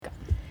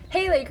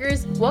Hey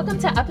Lakers, welcome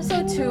to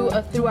episode 2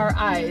 of Through Our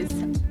Eyes.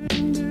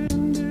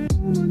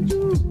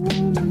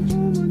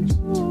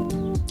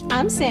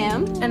 I'm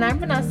Sam. And I'm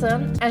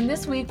Vanessa, and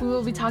this week we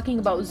will be talking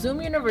about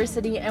Zoom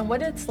University and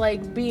what it's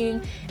like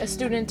being a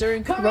student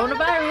during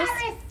coronavirus.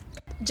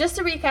 Just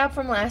to recap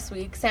from last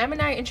week, Sam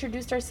and I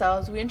introduced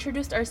ourselves, we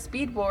introduced our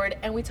speed board,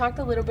 and we talked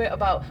a little bit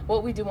about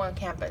what we do on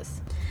campus.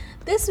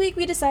 This week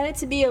we decided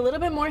to be a little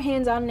bit more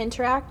hands-on and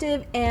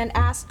interactive and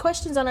asked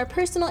questions on our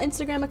personal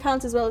Instagram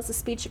accounts as well as the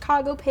Speed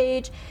Chicago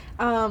page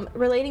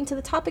relating to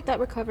the topic that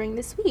we're covering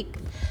this week.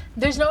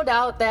 There's no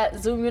doubt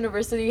that Zoom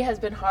University has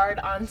been hard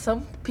on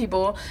some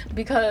people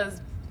because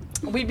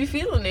we be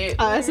feeling it.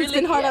 It's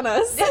been hard on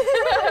us.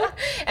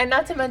 And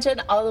not to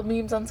mention all the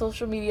memes on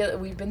social media that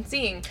we've been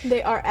seeing.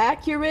 They are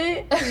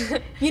accurate.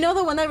 You know,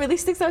 the one that really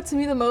sticks out to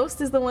me the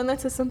most is the one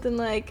that says something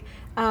like,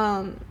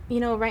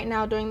 right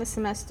now during the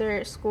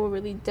semester, school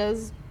really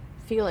does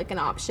feel like an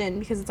option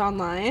because it's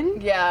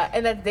online. Yeah,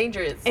 and that's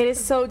dangerous. It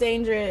is so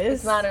dangerous.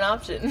 It's not an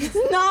option. It's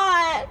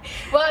not.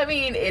 Well, I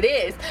mean, it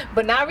is,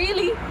 but not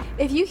really.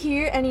 If you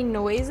hear any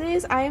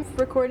noises, I am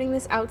recording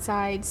this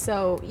outside,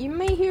 so you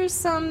may hear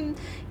some,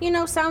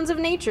 sounds of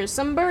nature,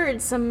 some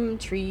birds, some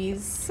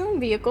trees, some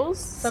vehicles,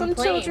 some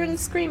children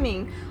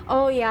screaming.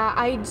 Oh yeah,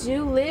 I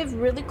do live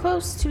really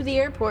close to the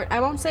airport. I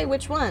won't say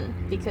which one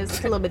because it's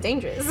a little bit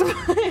dangerous.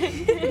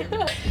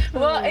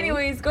 Well,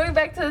 anyways, going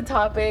back to the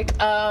topic,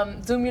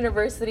 Zoom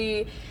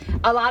University,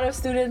 a lot of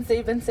students,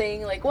 they've been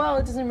saying like, well,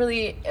 it doesn't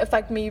really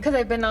affect me because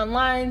I've been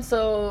online,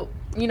 so,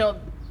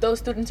 those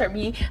students are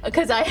me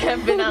because I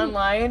have been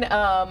online.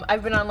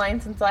 I've been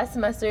online since last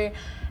semester,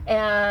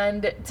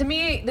 and to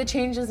me, the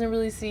change doesn't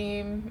really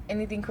seem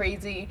anything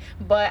crazy,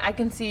 but I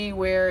can see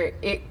where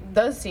it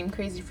does seem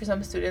crazy for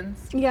some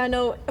students. Yeah,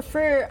 no,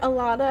 for a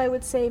lot of, I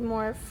would say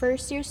more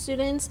first-year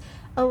students,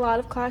 a lot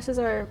of classes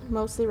are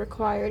mostly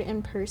required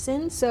in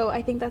person, so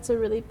I think that's a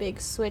really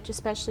big switch,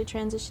 especially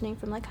transitioning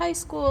from like high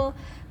school,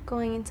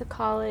 going into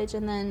college,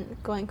 and then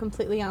going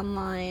completely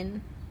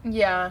online.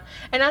 Yeah,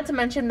 and not to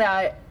mention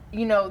that,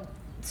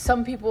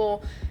 some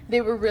people, they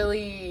were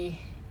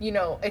really,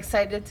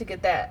 excited to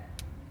get that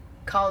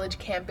college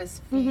campus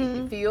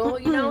feel,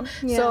 Yeah.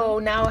 So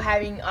now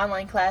having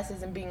online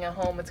classes and being at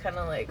home, it's kind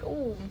of like,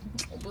 oh,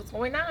 what's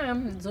going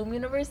on? Zoom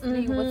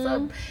University, what's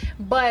up?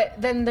 But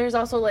then there's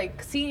also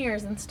like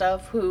seniors and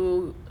stuff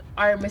who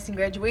are missing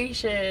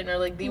graduation, or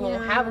like they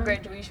won't have a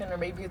graduation, or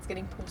maybe it's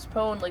getting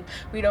postponed, like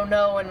we don't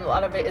know, and a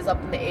lot of it is up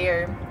in the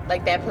air,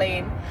 like that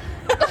plane.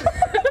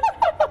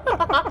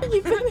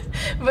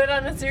 But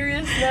on a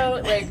serious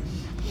note, like,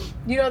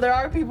 there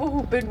are people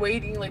who've been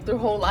waiting like their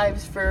whole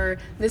lives for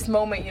this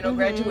moment,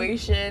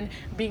 graduation,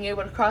 being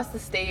able to cross the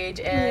stage,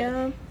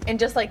 and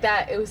just like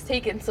that, it was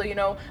taken. So,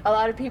 a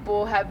lot of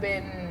people have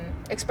been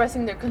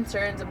expressing their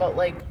concerns about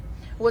like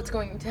what's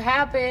going to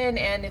happen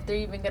and if they're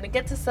even going to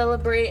get to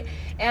celebrate.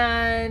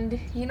 And,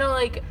 I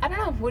don't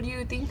know, what do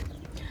you think?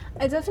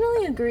 I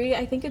definitely agree.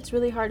 I think it's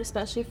really hard,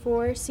 especially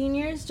for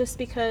seniors, just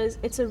because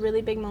it's a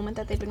really big moment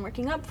that they've been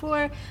working up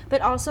for, but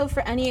also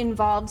for any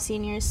involved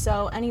seniors.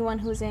 So anyone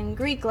who's in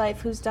Greek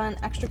life, who's done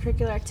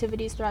extracurricular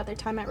activities throughout their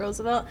time at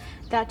Roosevelt,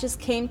 that just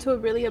came to a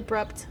really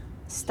abrupt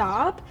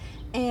stop.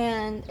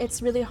 And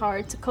it's really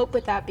hard to cope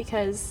with that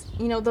because,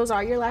 those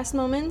are your last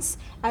moments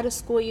at a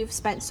school you've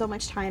spent so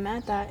much time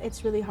at that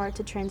it's really hard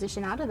to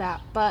transition out of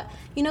that. But,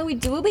 we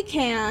do what we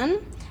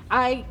can.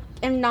 I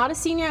am not a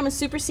senior. I'm a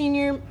super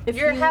senior.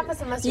 You're half a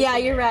semester Yeah,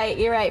 senior.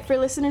 You're right. For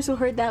listeners who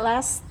heard that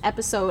last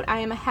episode, I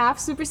am a half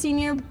super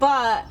senior,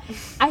 but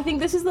I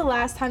think this is the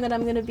last time that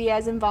I'm going to be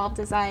as involved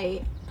as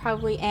I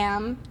probably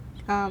am,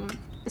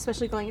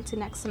 especially going into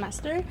next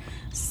semester.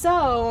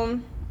 So,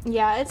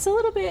 yeah,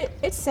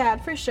 it's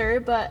sad for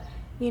sure, but,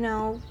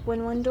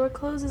 when one door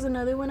closes,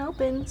 another one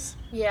opens.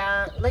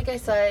 Yeah, like I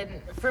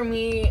said, for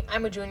me,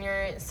 I'm a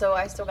junior, so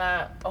I still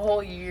got a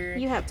whole year.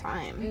 You have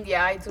time.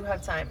 Yeah, I do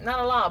have time. Not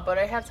a lot, but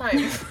I have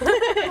time.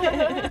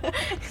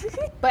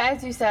 But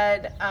as you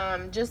said,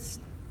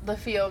 just the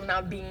feel of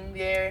not being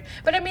there.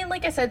 But I mean,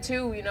 like I said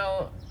too,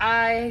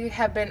 I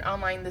have been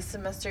online this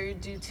semester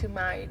due to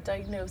my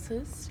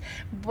diagnosis.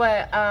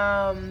 But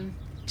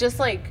just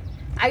like,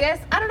 I guess,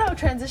 I don't know,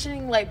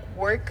 transitioning like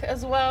work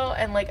as well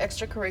and like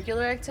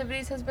extracurricular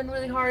activities has been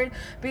really hard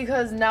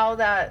because now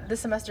that the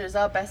semester is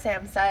up, as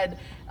Sam said,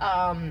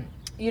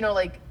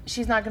 like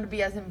she's not going to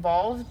be as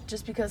involved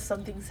just because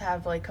some things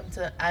have like come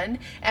to an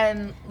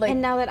end,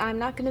 and now that I'm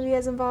not going to be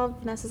as involved,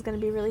 Vanessa's going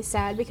to be really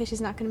sad because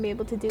she's not going to be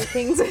able to do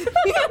things with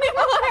me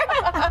anymore.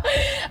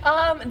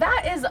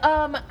 That is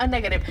a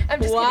negative. I'm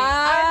just kidding.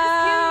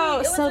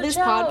 I'm just kidding. So this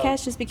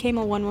podcast just became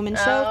a one-woman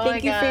show. Oh,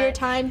 thank you for your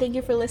time. Thank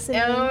you for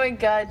listening. Oh my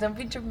God, don't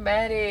be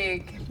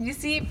dramatic. You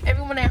see,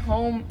 everyone at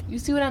home, you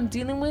see what I'm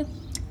dealing with?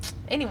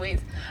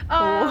 Anyways,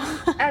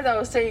 as I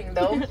was saying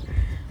though,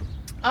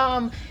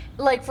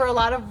 like for a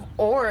lot of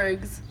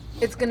orgs,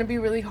 it's gonna be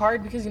really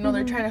hard because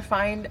they're trying to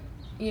find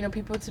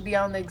people to be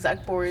on the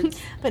exec boards.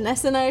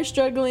 Vanessa and I are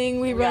struggling.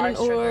 We run an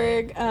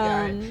org.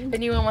 If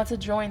anyone wants to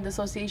join the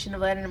Association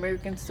of Latin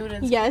American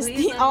Students, yes,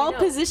 all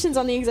positions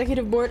on the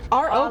executive board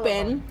are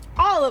open.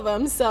 All of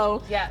them.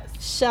 So yes,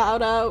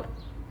 shout out.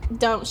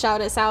 Don't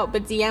shout us out,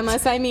 but DM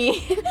us, I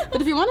mean.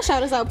 But if you want to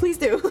shout us out, please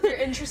do. If you're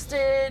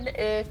interested,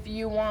 if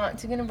you want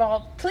to get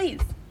involved,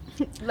 please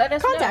let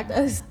us contact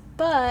us.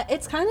 But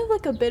it's kind of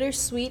like a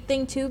bittersweet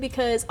thing too,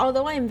 because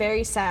although I am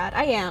very sad,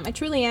 I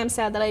truly am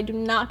sad that I do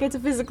not get to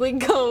physically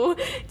go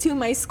to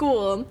my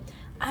school.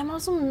 I'm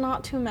also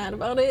not too mad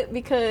about it,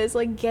 because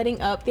like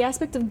the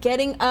aspect of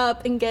getting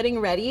up and getting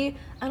ready,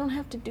 I don't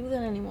have to do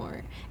that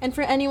anymore. And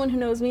for anyone who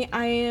knows me,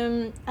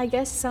 I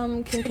guess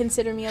some can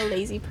consider me a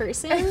lazy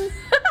person.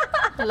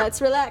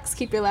 Let's relax,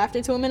 keep your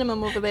laughter to a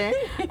minimum over there.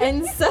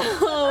 And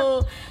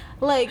so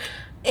like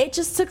it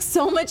just took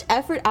so much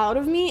effort out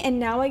of me, and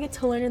now I get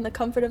to learn in the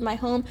comfort of my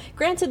home.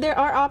 Granted, there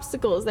are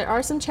obstacles, there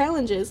are some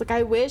challenges. Like,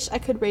 I wish I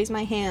could raise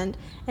my hand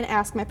and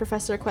ask my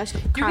professor a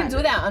question. You can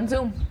do that on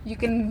Zoom. You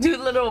can do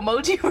the little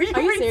emoji where you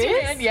raise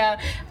your hand. Yeah,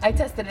 I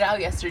tested it out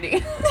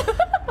yesterday.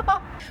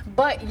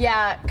 But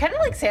yeah, kind of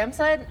like Sam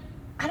said,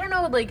 I don't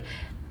know, like,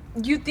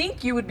 you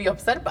think you would be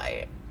upset by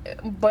it,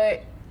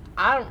 but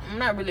I'm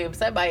not really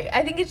upset by it.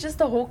 I think it's just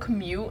the whole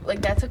commute.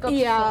 Like, that took up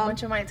so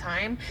much of my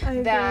time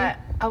that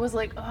I was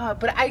like,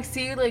 but I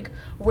see, like,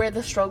 where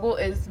the struggle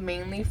is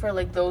mainly for,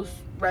 like, those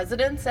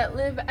residents that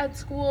live at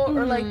school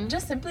or, like,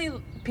 just simply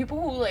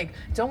people who, like,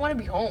 don't want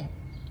to be home,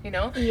 you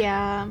know?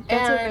 Yeah,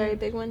 that's a very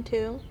big one,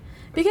 too.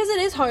 Because it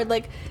is hard,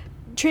 like,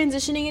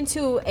 transitioning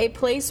into a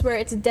place where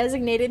it's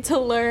designated to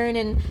learn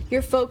and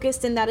you're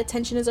focused and that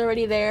attention is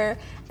already there,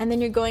 and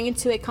then you're going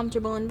into a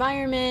comfortable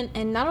environment,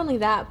 and not only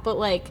that, but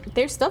like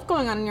there's stuff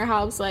going on in your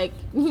house, like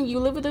you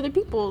live with other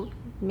people,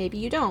 maybe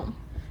you don't.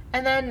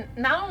 And then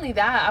not only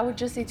that, I would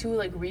just say too,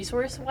 like,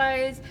 resource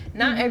wise,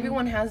 not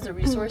everyone has the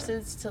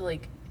resources to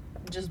like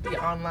just be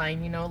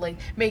online, you know, like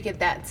make it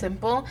that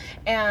simple.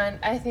 And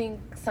I think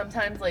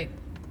sometimes like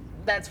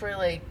that's where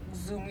like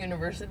Zoom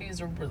University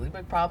is a really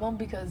big problem,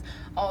 because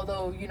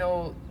although, you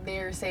know,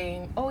 they're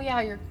saying, oh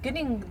yeah, you're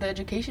getting the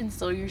education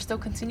still, you're still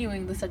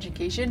continuing this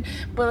education,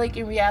 but like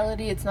in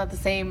reality it's not the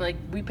same. Like,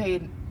 we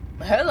paid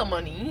hella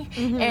money,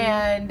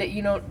 and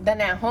you know, then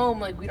at home,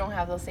 like, we don't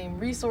have the same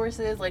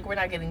resources, like we're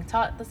not getting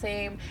taught the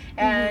same,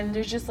 and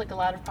there's just like a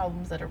lot of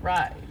problems that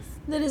arise.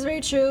 That is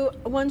very true.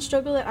 One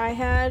struggle that I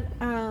had,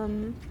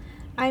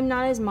 I'm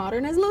not as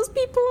modern as most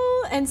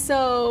people, and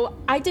so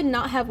I did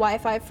not have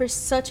Wi-Fi for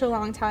such a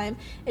long time.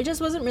 It just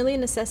wasn't really a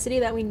necessity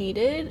that we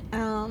needed,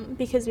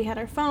 because we had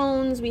our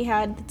phones, we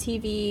had the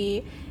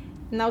TV,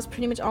 and that was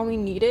pretty much all we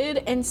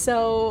needed. And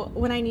so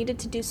when I needed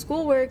to do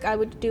schoolwork, I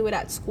would do it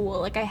at school.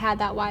 Like, I had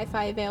that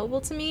Wi-Fi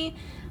available to me.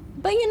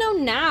 But you know,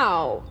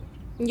 now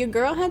your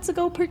girl had to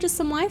go purchase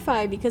some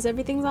Wi-Fi because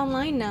everything's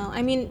online now.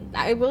 I mean,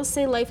 I will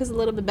say life is a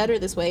little bit better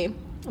this way,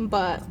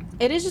 but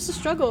it is just a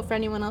struggle for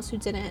anyone else who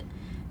didn't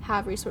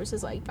have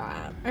resources like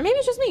that. Or maybe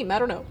it's just me, I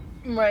don't know.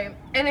 Right.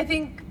 And I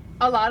think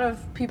a lot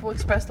of people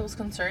express those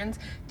concerns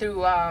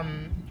through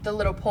the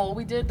little poll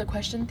we did, the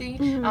question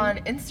thing on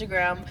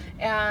Instagram.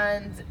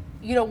 And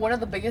you know, one of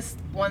the biggest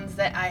ones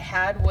that I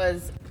had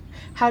was,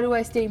 how do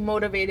I stay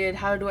motivated?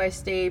 How do I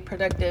stay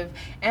productive?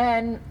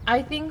 And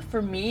I think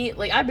for me,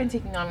 like, I've been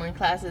taking online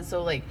classes,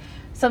 so like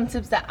some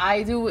tips that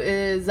I do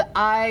is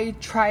I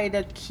try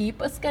to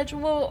keep a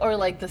schedule, or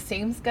like the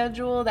same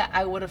schedule that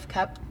I would have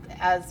kept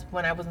as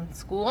when I was in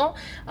school,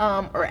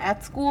 or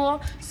at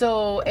school.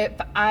 So if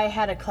I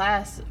had a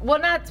class, well,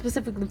 not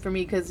specifically for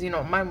me, because, you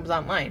know, mine was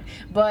online,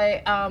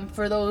 but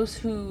for those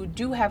who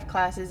do have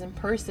classes in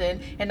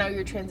person and now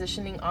you're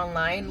transitioning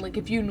online, like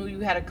if you knew you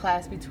had a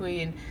class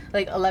between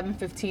like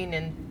 11:15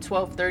 and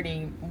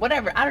 12:30,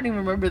 whatever, I don't even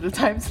remember the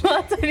time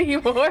slots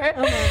anymore,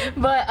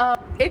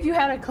 but if you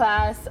had a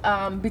class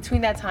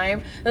between that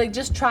time, like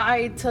just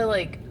try to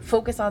like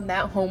focus on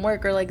that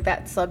homework or like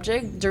that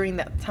subject during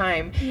that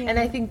time. And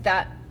I think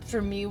that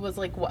for me was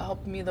like what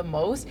helped me the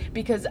most,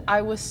 because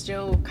I was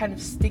still kind of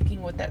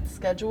sticking with that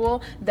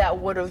schedule that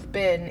would have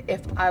been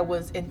if I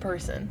was in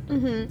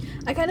person.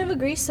 I kind of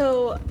agree.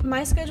 So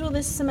my schedule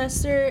this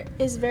semester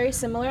is very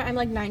similar. I'm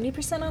like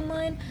 90%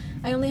 online.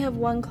 I only have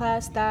one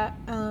class that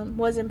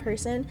was in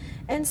person.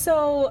 And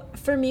so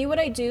for me, what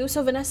I do,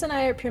 so Vanessa and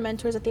I are peer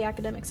mentors at the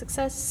Academic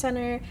Success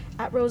Center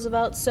at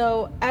Roosevelt.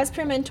 So as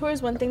peer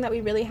mentors, one thing that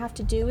we really have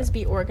to do is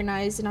be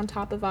organized and on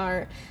top of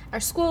our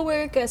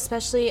schoolwork,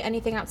 especially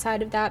anything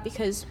outside of that,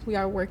 because we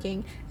are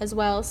working as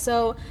well.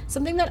 So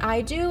something that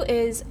I do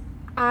is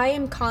I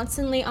am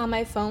constantly on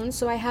my phone,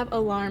 so I have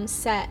alarms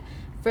set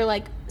for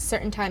like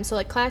certain times. So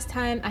like class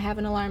time, I have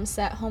an alarm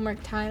set.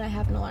 Homework time, I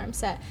have an alarm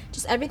set.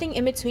 Just everything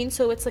in between,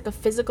 so it's like a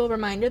physical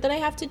reminder that I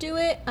have to do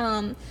it.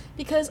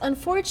 Because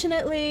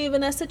unfortunately,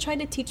 Vanessa tried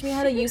to teach me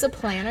how to use a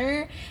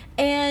planner,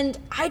 and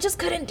I just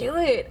couldn't do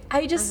it.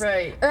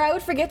 Or I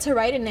would forget to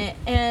write in it,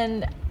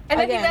 and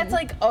I think that's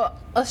like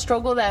a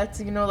struggle that's,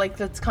 you know, like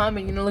that's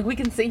common, you know, like we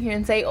can sit here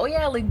and say, oh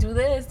yeah, like do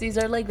this, these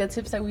are like the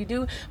tips that we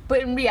do,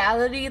 but in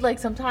reality, like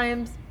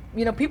sometimes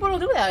people don't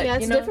do that. Yeah,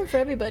 it's different for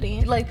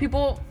everybody. Like,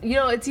 people,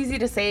 it's easy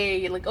to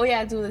say, like, oh,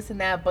 yeah, I do this and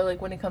that. But,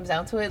 like, when it comes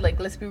down to it, like,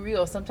 let's be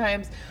real.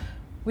 Sometimes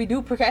we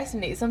do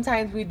procrastinate.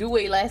 Sometimes we do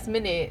wait last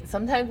minute.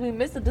 Sometimes we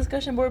miss a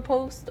discussion board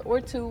post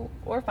or 2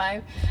 or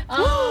 5.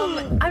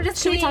 I'm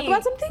just Should kidding. we talk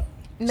about something?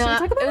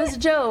 No, it was a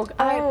joke.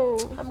 Oh.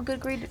 I'm a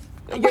good grader.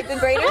 You're a good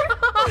grader?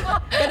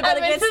 What about a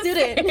good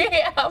student?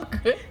 Yeah,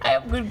 I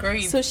have good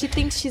grades. So she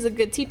thinks she's a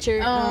good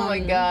teacher. Oh my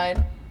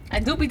God. I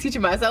do be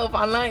teaching myself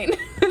online.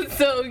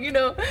 So,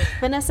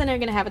 Vanessa and I are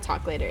going to have a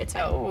talk later. It's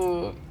fine.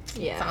 Oh,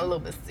 yeah. It's a little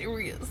bit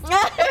serious.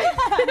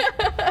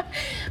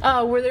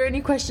 Were there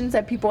any questions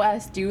that people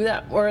asked you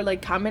or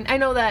like comment? I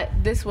know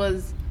that this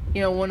was,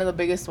 one of the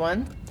biggest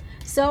ones.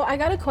 So I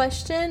got a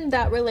question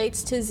that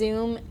relates to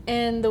Zoom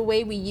and the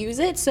way we use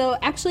it. So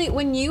actually,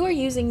 when you are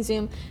using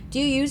Zoom, do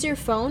you use your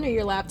phone or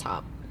your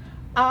laptop?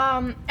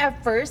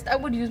 At first I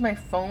would use my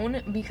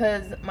phone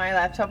because my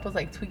laptop was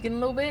like tweaking a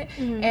little bit,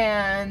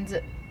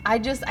 and I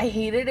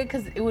hated it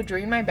because it would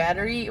drain my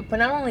battery. But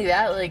not only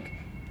that, like,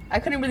 I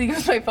couldn't really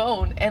use my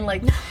phone. And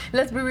like,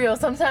 let's be real,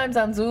 sometimes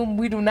on Zoom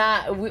we do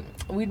not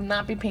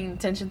be paying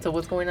attention to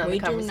what's going on in the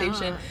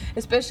conversation,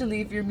 especially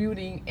if you're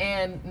muting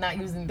and not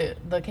using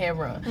the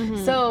camera.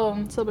 So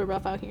it's a little bit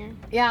rough out here.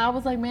 Yeah, I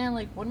was like, man,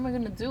 like, what am I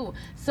gonna do?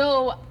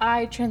 So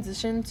I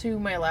transitioned to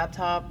my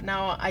laptop.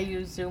 Now I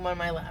use Zoom on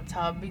my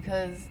laptop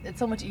because it's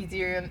so much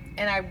easier,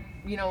 and I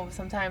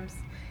sometimes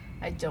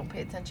I don't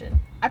pay attention.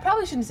 I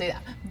probably shouldn't say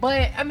that,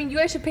 but I mean, you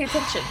guys should pay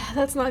attention.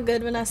 That's not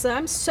good, Vanessa.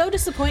 I'm so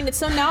disappointed.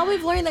 So now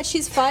we've learned that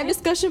she's 5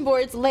 discussion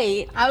boards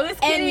late. I was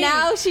kidding. And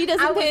now she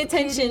doesn't pay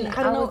attention.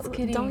 I don't know. Was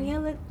kidding. Don't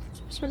yell it.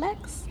 Just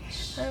relax.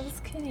 I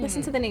was kidding.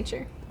 Listen to the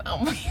nature. Oh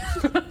my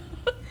God.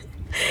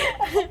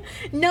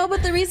 No,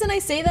 but the reason I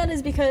say that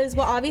is because,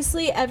 well,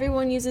 obviously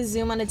everyone uses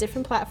Zoom on a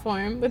different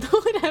platform, but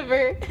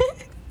whatever.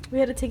 We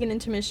had to take an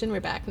intermission.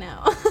 We're back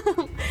now.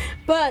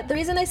 But the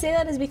reason I say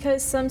that is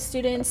because some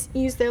students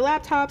use their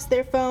laptops,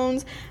 their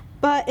phones,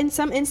 but in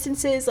some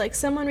instances, like,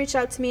 someone reached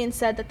out to me and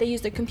said that they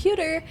use their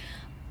computer,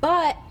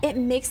 but it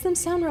makes them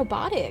sound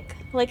robotic.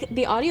 Like,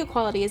 the audio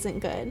quality isn't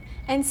good.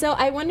 And so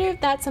I wonder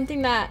if that's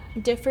something that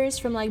differs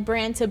from, like,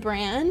 brand to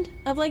brand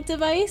of, like,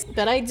 device.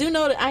 But I do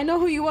know I know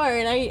who you are,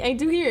 and I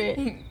do hear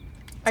it.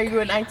 Are you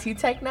an IT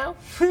tech now?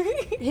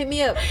 Hit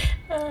me up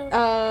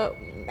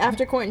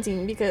after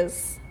quarantine,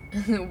 because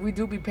we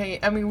do be paying.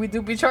 I mean, we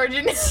do be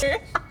charging here.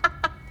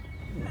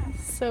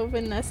 So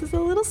Vanessa's a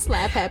little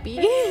slap happy.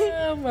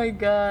 Oh my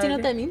God. Do you know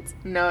what that means?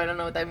 No, I don't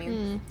know what that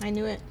means. I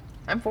knew it.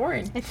 I'm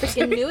foreign. I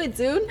freaking knew it,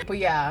 dude. But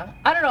yeah,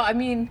 I don't know. I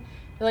mean,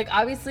 like,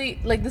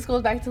 obviously, like, this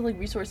goes back to, like,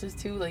 resources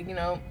too. Like,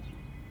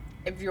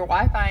 if your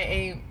Wi-Fi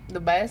ain't the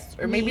best,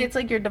 or maybe it's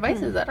like your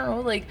devices, I don't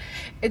know, like,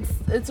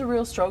 it's a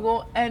real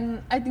struggle.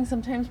 And I think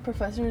sometimes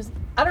professors,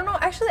 I don't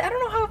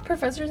know how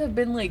professors have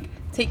been, like,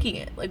 taking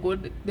it, like, what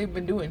they've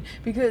been doing,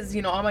 because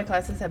all my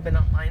classes have been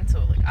online, so,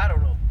 like, I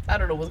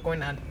don't know what's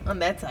going on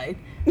that side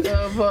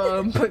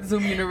of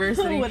Zoom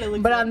University.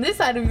 But on this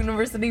side of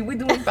university, we're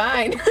doing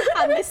fine.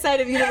 On this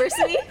side of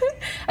university?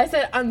 I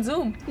said on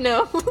Zoom.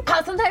 No.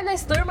 Sometimes I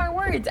slur my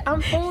words.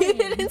 I'm phony. You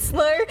didn't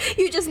slur.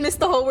 You just missed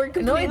the whole word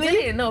completely. No, I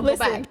didn't. No,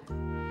 Listen. Go back.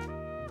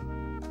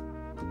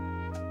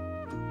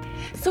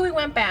 So we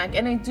went back,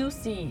 and I do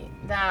see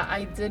that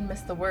I did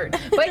miss the word.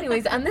 But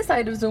anyways, on this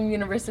side of Zoom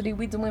University,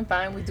 we doing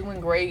fine. We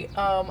doing great.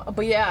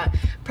 But yeah,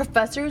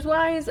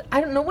 professors-wise,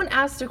 no one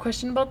asked a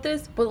question about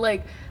this, but,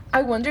 like,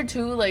 I wonder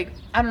too, like,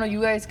 I don't know,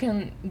 you guys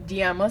can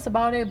DM us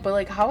about it, but,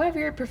 like, how have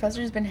your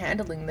professors been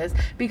handling this?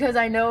 Because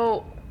I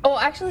know,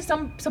 actually,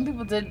 some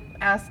people did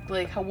ask,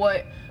 like,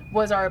 what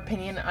was our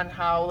opinion on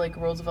how, like,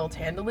 Roosevelt's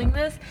handling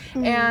this.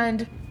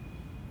 And,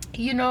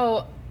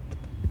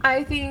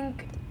 I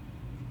think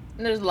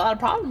there's a lot of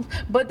problems,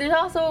 but there's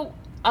also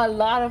a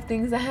lot of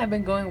things that have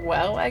been going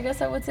well, I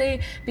guess I would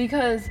say,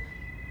 because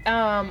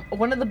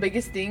one of the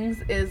biggest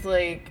things is,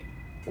 like,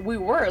 we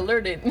were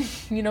alerted.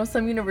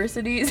 Some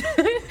universities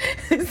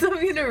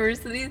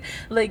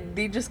like,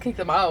 they just kicked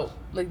them out.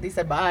 Like, they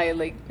said, bye,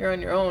 like, you're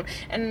on your own.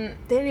 And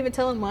they didn't even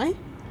tell them why?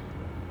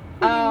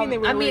 What do you mean they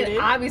were alerted?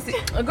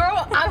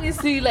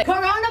 Obviously, like,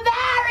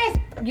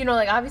 coronavirus,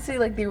 like, obviously,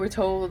 like, they were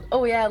told,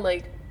 oh yeah,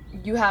 like,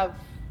 you have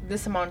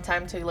this amount of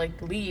time to,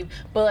 like, leave.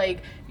 But,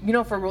 like,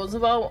 for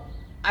Roosevelt,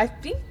 I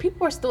think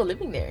people are still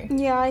living there.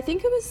 Yeah, I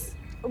think it was,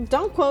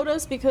 don't quote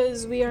us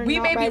because we not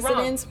may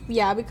residents. Be wrong.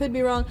 Yeah, we could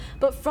be wrong.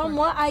 But from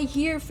what I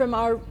hear from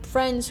our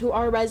friends who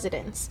are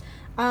residents,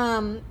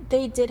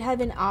 they did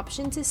have an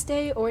option to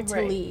stay or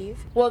to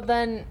leave. Well,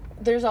 then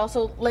there's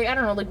also, like, I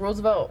don't know, like,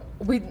 Roosevelt,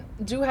 we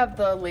do have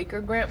the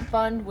Laker Grant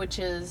Fund, which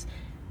is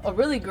a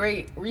really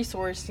great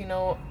resource,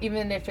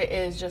 even if it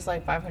is just,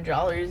 like,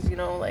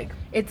 $500, like,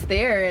 it's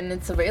there and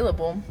it's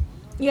available.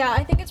 Yeah,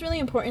 I think it's really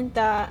important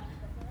that,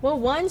 well,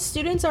 one,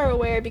 students are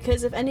aware,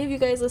 because if any of you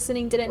guys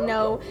listening didn't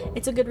know,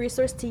 it's a good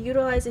resource to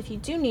utilize if you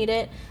do need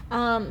it.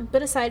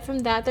 But aside from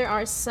that, there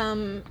are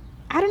some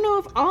I don't know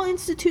if all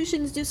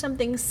institutions do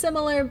something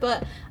similar,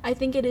 but I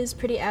think it is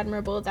pretty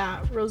admirable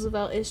that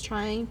Roosevelt is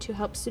trying to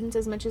help students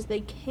as much as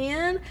they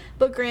can.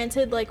 But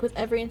granted, like with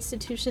every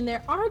institution,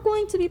 there are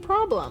going to be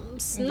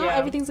problems. Yeah. Not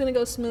everything's going to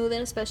go smooth,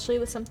 and especially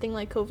with something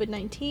like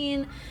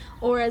COVID-19,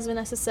 or as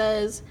Vanessa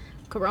says,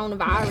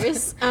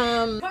 coronavirus.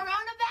 Coronavirus!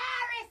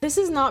 This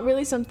is not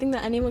really something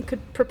that anyone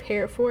could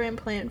prepare for and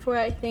plan for.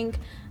 I think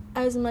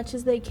as much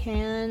as they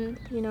can,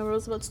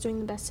 Roosevelt's doing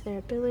the best of their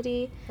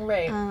ability.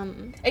 Right.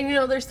 And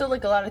there's still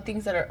like a lot of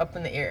things that are up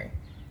in the air.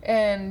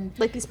 And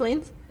like these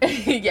planes?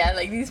 Yeah,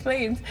 like these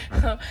planes.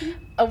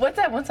 What's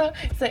that one song?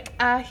 It's like,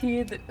 I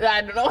hear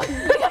I don't know.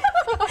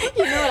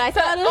 You know what I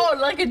thought of? Oh,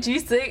 like a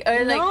G6?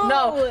 Or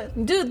no.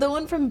 Dude, the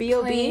one from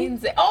B.O.B.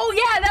 Planes. Oh,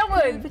 yeah, that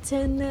one.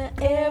 Pretend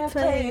that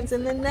airplanes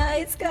in the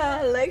night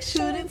sky like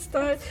shooting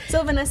stars.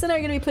 So Vanessa and I are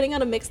going to be putting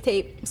out a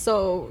mixtape.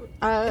 So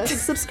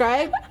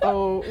subscribe.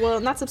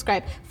 Not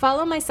subscribe.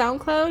 Follow my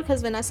SoundCloud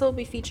because Vanessa will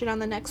be featured on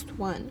the next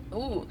one.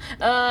 Ooh.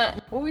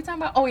 What were we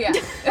talking about? Oh, yeah.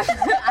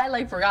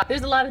 I forgot.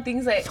 There's a lot of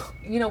things that,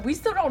 we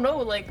still don't know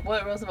like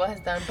what Roosevelt has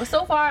done. But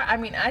so far, I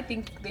mean, I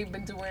think they've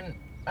been doing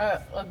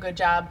a good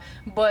job.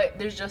 But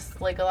there's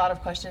just like a lot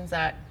of questions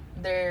that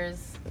they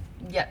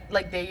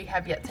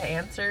have yet to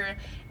answer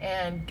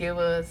and give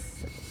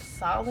us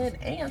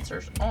solid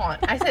answers on.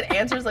 I said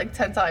answers like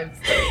 10 times.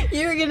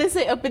 You were gonna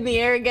say up in the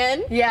air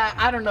again? Yeah,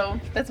 I don't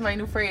know. That's my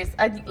new phrase.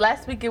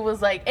 Last week it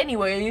was like,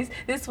 anyways.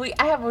 This week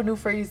I have a new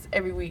phrase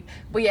every week.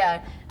 But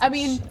yeah, I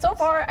mean, so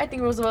far I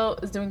think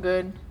Roosevelt is doing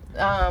good.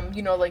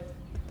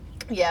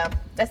 Yeah,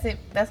 that's it.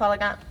 That's all I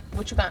got.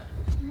 What you got?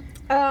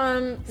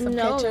 Some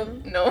no.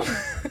 ketchup? No.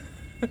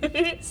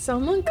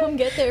 Someone come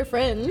get their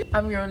friend.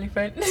 I'm your only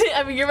friend.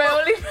 I mean, you're my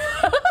only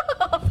friend.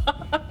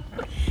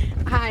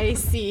 I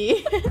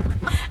see.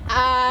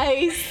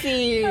 I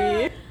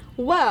see.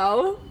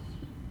 Well,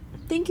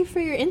 thank you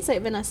for your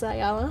insight, Vanessa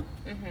Ayala.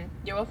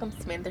 You're welcome,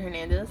 Samantha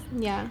Hernandez.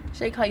 Yeah.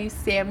 Should I call you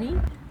Sammy?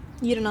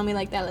 You don't know me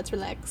like that. Let's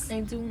relax. I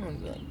do know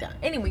you like that.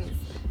 Anyways.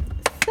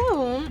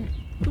 So,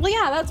 well,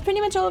 yeah, that's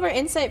pretty much all of our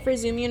insight for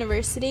Zoom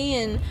University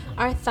and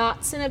our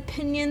thoughts and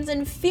opinions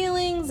and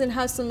feelings and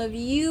how some of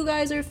you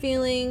guys are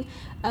feeling.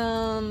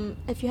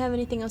 If you have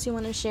anything else you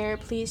want to share,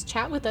 please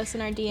chat with us in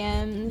our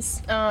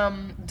DMs.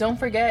 Don't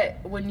forget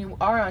when you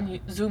are on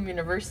Zoom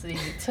University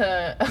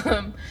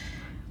to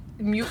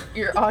mute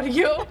your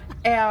audio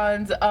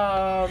and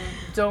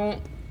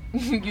don't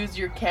use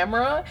your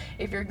camera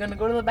if you're gonna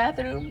go to the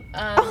bathroom.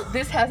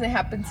 This hasn't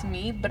happened to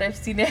me, but I've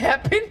seen it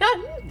happen.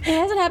 It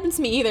hasn't happened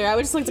to me either. I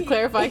would just like to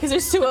clarify because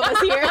there's two of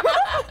us here.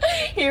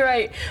 You're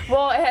right.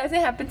 Well, it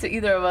hasn't happened to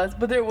either of us,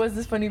 but there was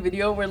this funny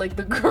video where like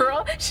the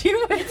girl, she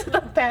went to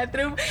the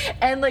bathroom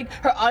and like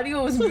her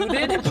audio was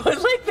muted, but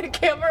like the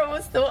camera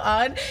was still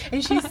on,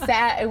 and she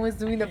sat and was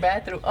doing the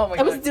bathroom. Oh my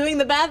god. I was doing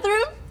the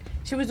bathroom?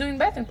 She was doing the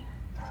bathroom.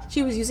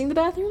 She was using the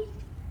bathroom?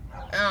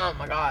 Oh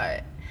my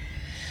god.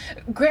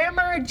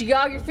 Grammar,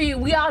 geography,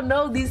 we all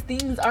know these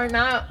things are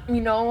not,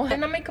 and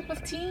not my cup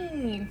of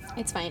tea.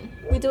 It's fine.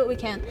 We do what we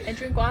can. I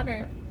drink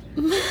water.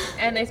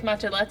 And nice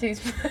matcha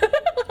lattes.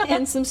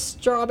 And some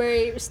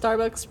strawberry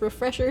Starbucks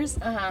refreshers.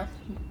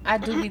 I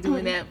do be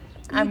doing that.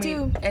 You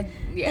do.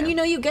 Yeah. And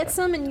you get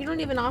some and you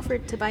don't even offer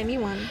to buy me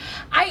one.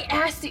 I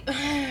asked you.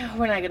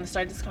 We're not going to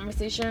start this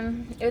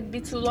conversation. It would be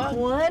too long.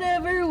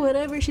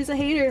 Whatever. She's a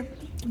hater.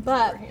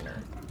 But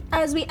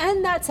as we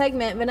end that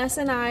segment,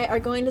 Vanessa and I are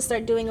going to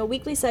start doing a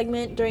weekly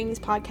segment during these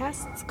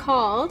podcasts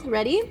called,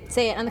 ready?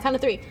 Say it on the count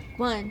of 3.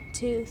 1,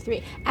 2,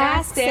 3.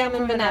 Ask Sam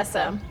and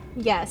Vanessa.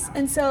 Yes.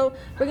 And so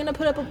we're going to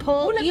put up a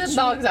poll. Who let the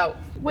dogs out?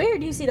 Where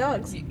do you see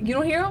dogs? You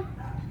don't hear them?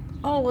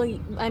 Oh, well,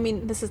 I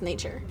mean, this is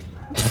nature.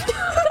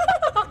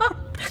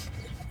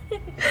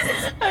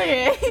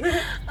 Okay.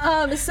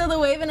 So the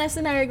way Vanessa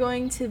and I are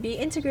going to be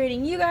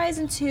integrating you guys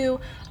into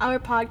our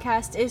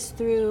podcast is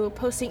through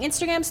posting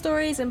Instagram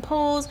stories and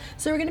polls.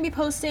 So we're going to be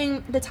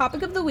posting the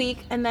topic of the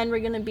week, and then we're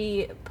going to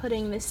be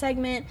putting this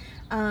segment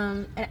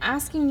and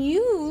asking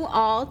you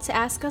all to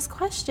ask us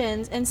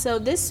questions. And so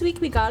this week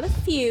we got a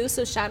few,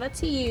 so shout out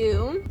to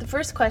you. The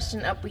first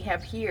question up we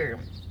have here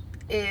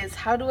is,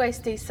 how do I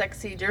stay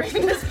sexy during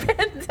this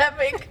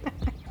pandemic?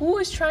 Who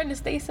is trying to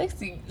stay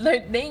sexy?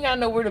 Like, they ain't got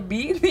nowhere to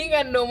be. They ain't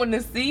got no one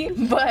to see.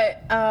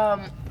 But,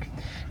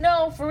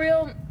 no, for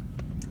real,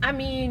 I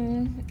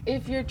mean,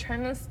 if you're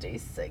trying to stay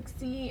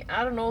sexy,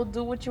 I don't know,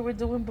 do what you were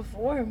doing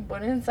before,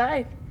 but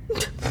inside.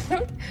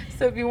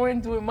 So if you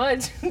weren't doing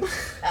much,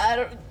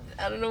 I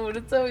don't know what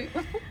to tell you.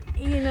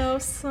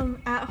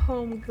 Some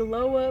at-home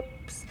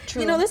glow-ups.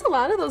 True. There's a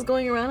lot of those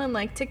going around on,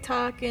 like,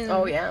 TikTok and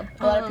oh, yeah.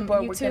 A lot of people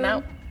are YouTube. working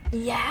out.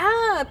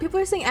 Yeah,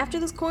 people are saying after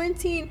this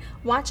quarantine,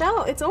 watch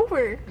out, it's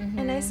over.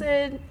 And I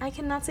said, I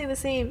cannot say the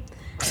same.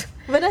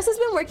 Vanessa's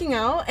been working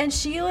out, and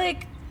she,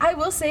 I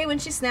will say when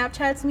she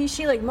Snapchats me,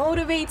 she like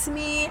motivates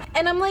me,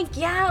 and I'm like,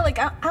 yeah, like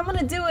I'm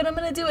gonna do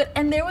it.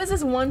 And there was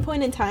this one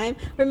point in time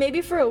where maybe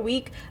for a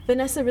week,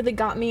 Vanessa really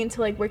got me into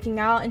like working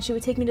out, and she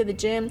would take me to the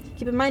gym.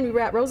 Keep in mind, we were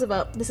at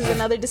Roosevelt. This is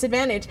another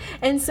disadvantage.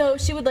 And so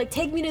she would like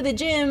take me to the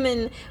gym,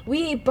 and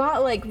we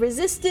bought like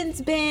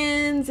resistance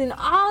bands and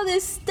all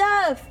this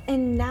stuff.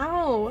 And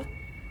now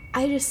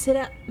I just sit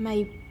at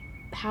my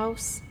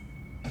house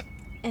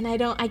and I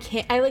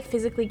like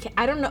physically can't.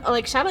 I don't know,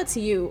 like, shout out to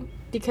you,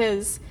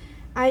 because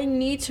I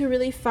need to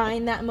really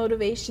find that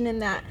motivation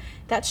and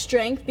that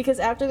strength, because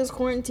after this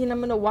quarantine I'm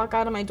gonna walk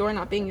out of my door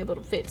not being able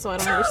to fit, so I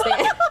don't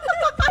understand.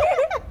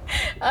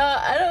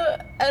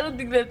 I don't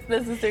think that's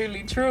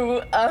necessarily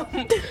true,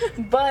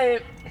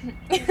 but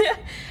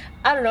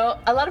I don't know,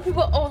 a lot of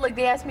people, like,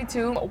 they asked me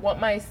too what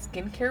my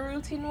skincare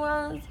routine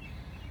was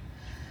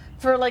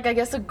for, like, I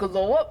guess a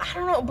glow up. I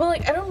don't know, but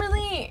like I don't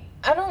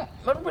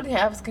really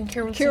have a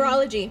skincare routine.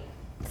 Curology.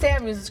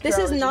 Sam uses Curology. This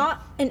is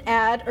not an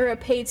ad or a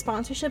paid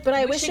sponsorship, but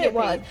I wish it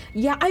was.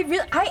 Paid. Yeah,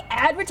 I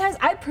advertise,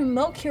 I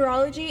promote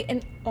Curology,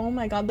 and oh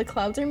my god, the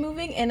clouds are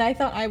moving, and I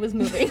thought I was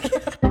moving.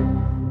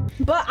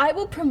 But I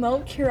will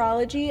promote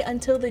Curology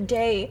until the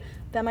day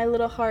that my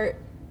little heart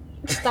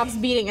stops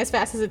beating as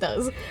fast as it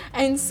does.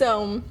 And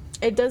so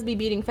it does be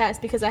beating fast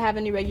because I have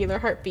an irregular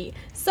heartbeat.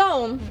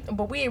 So,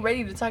 but we ain't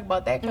ready to talk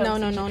about that. No,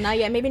 not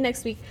yet. Maybe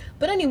next week.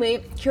 But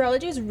anyway,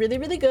 Curology is really,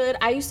 really good.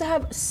 I used to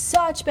have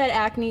such bad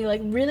acne, like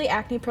really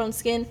acne-prone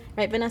skin,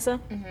 right, Vanessa?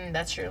 Mm-hmm,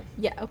 that's true.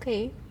 Yeah.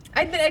 Okay.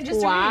 I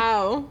just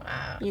wow.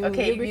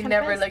 Okay, you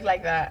never look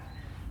like that.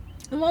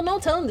 Well, no,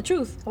 tell him the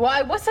truth.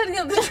 Why? What's telling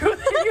him the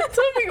truth? You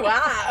told me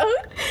wow.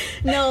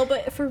 No,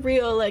 but for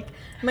real, like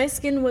my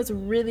skin was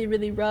really,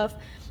 really rough.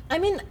 I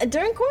mean,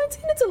 during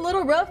quarantine, it's a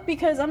little rough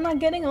because I'm not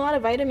getting a lot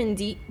of vitamin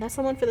D. That's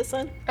the one for the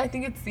sun? I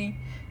think it's C.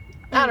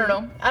 I don't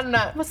know. I'm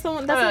not. What's the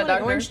one? That's the one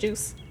like orange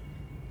juice.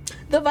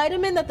 The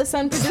vitamin that the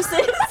sun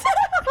produces.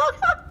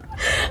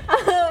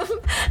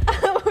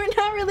 We're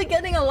not really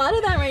getting a lot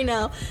of that right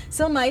now.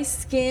 So my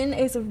skin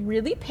is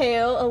really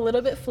pale, a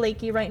little bit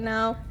flaky right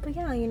now. But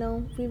yeah,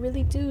 we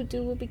really do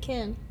what we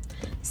can.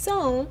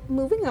 So,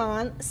 moving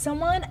on.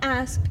 Someone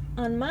asked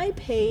on my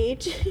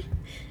page...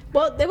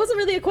 Well, that wasn't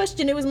really a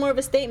question, it was more of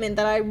a statement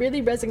that I really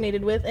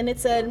resonated with, and it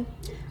said,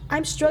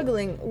 I'm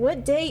struggling.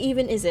 What day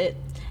even is it?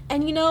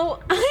 And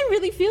I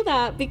really feel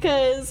that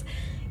because,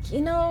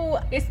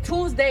 it's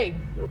Tuesday,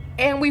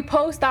 and we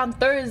post on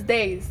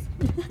Thursdays.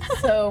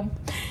 So,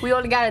 we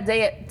only got a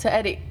day to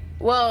edit.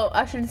 Well,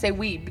 I shouldn't say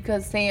we,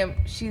 because Sam,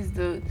 she's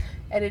the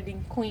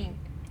editing queen.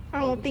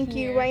 Oh, thank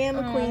you. I am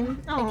a queen.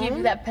 I gave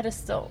you that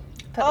pedestal.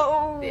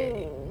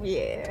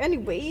 Yeah.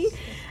 Anyway.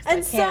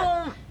 And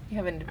so, you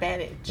have an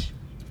advantage.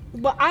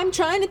 But I'm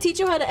trying to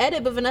teach you how to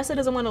edit, but Vanessa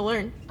doesn't want to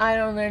learn. I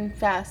don't learn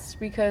fast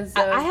because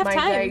of I have my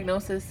time.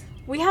 Diagnosis.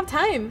 We have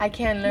time. I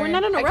can't learn. We're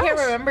not in a rush. I can't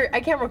remember.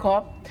 I can't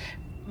recall.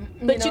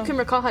 But you can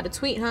recall how to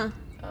tweet, huh?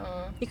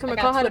 You can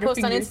recall how to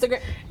post on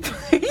Instagram.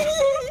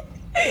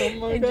 Oh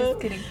my god. Just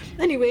kidding.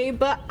 Anyway,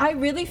 but I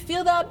really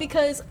feel that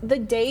because the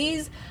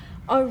days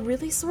are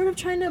really sort of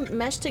trying to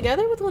mesh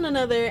together with one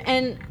another.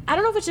 And I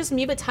don't know if it's just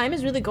me, but time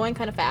is really going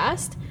kind of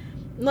fast.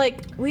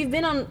 Like, we've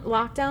been on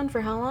lockdown for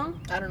how long?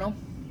 I don't know.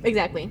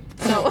 Exactly.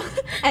 So,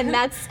 and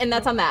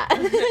that's on that.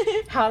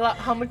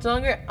 How much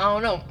longer? I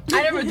don't know.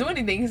 I never do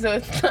anything, so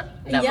it's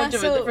not that much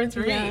of a difference for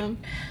me.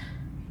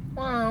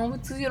 Wow,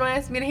 because you don't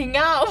ask me to hang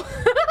out.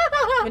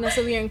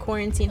 Vanessa, we are in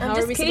quarantine. How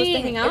are we supposed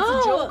to hang out?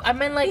 It's a joke. I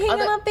meant like we hang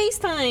out on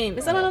FaceTime.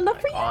 Is that not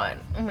enough for you?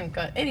 Oh my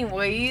god.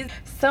 Anyways,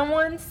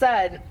 someone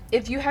said,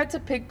 if you had to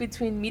pick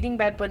between meeting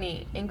Bad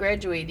Bunny and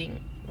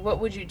graduating, what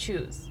would you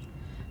choose?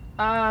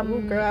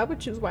 Girl, I would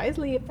choose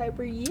wisely if I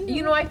were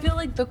you. I feel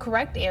like the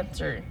correct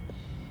answer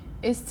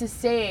is to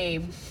say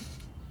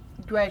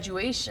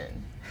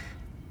graduation,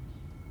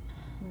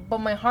 but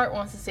my heart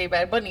wants to say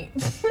Bad Bunny.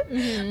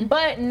 Mm-hmm.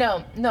 But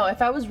no,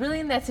 if I was really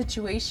in that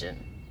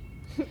situation,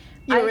 you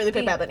would really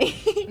pick Bad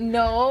Bunny.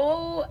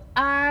 No,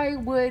 I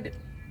would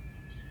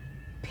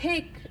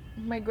pick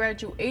my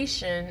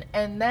graduation,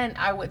 and then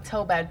I would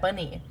tell Bad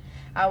Bunny.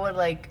 I would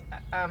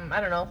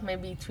I don't know,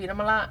 maybe tweet him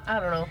a lot. I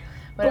don't know.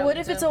 But what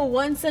if it's a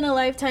once in a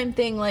lifetime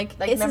thing? Like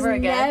this never is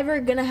again? Never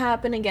gonna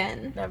happen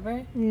again.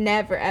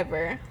 Never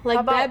ever.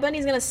 Like Bad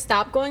Bunny's gonna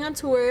stop going on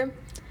tour.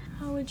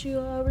 How would you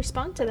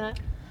respond to that?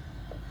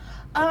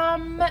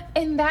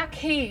 In that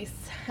case,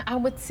 I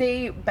would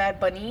say Bad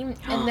Bunny,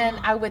 and then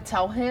I would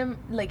tell him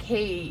like,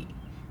 hey,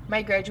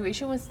 my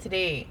graduation was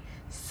today.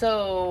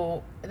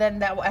 So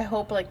then I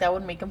hope that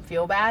would make him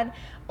feel bad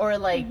or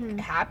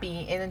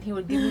happy, and then he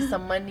would give me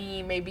some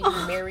money. Maybe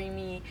he'd marry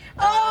me.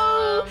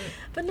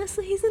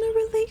 Vanessa, he's in a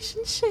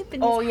relationship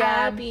and he's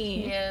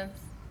happy. Yes.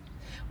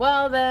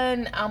 Well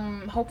then,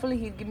 hopefully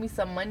he'd give me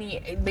some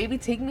money. Maybe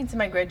take me to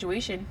my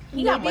graduation.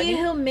 Maybe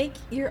he'll make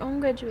your own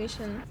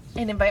graduation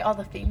and invite all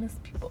the famous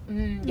people.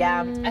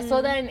 Yeah.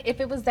 So then, if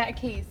it was that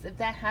case, if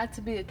that had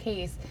to be the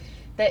case,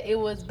 that it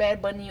was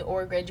Bad Bunny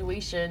or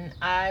graduation,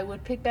 I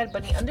would pick Bad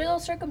Bunny under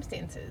those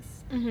circumstances.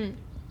 Mm-hmm.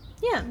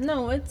 Yeah,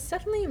 no, it's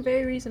definitely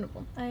very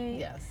reasonable.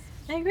 Yes.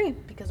 I agree.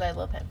 Because I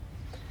love him.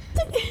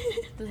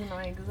 Doesn't know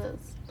I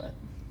exist, but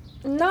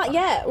not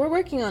yet. We're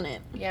working on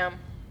it. yeah,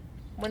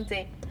 one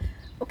day.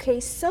 Okay,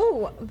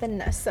 so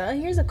Vanessa,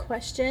 here's a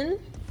question.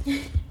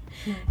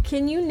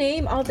 Can you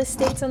name all the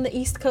states on the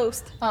East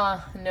Coast?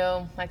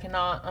 No, I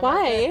cannot.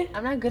 Why?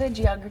 I'm not good at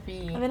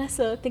geography.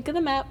 Vanessa, think of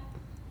the map.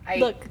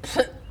 Look.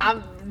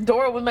 I'm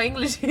Dora with my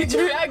English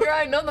teacher. Girl,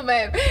 I know the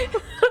map.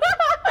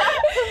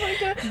 Oh my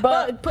God.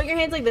 But Put your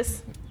hands like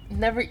this.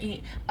 never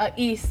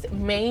East.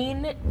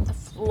 Maine,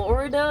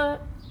 Florida,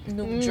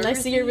 New Jersey. I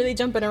see you're really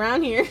jumping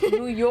around here.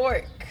 New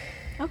York.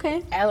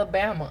 Okay.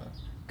 Alabama.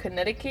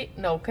 Connecticut.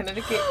 No,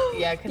 Connecticut.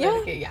 Yeah,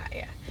 Connecticut.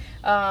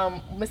 Yeah.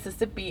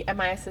 Mississippi.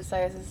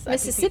 MISSISSIPPI.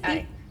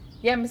 Mississippi.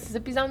 Yeah,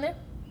 Mississippi's on there.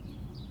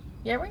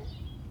 Yeah, right?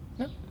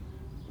 No?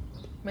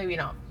 Maybe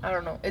not. I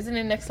don't know. Isn't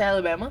it next to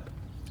Alabama?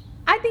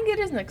 I think it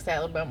is next to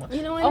Alabama.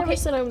 You know, I never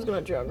said I was good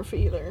at geography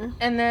either.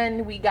 And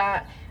then we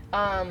got,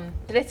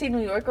 did I say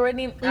New York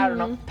already? I don't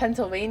know.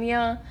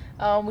 Pennsylvania.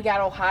 We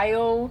got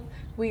Ohio.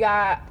 We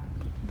got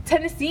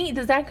Tennessee.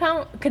 Does that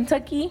count?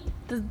 Kentucky.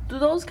 Do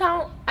those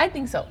count? I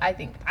think so.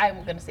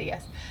 I'm going to say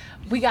yes.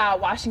 We got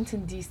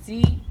Washington,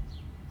 D.C.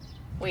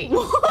 Wait.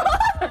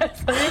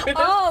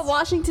 Oh,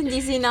 Washington,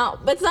 D.C. No,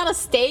 it's not a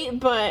state,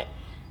 but...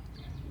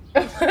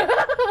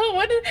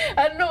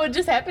 I don't know what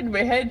just happened in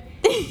my head.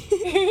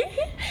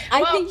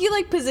 I think you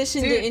like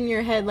positioned it in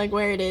your head like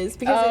where it is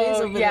because it is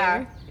over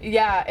there.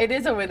 Yeah, it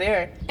is over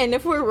there. And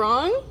if we're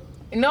wrong,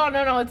 no,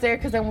 it's there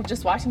because then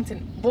just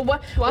Washington. But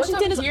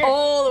Washington is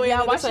all the way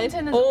on the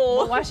Washington side.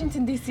 is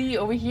Washington D.C.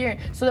 over here.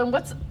 So then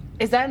that's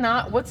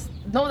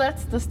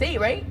the state,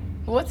 right?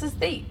 What's the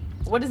state?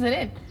 What is it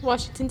in?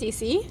 Washington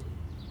D.C.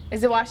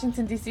 Is it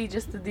Washington D.C.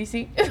 just the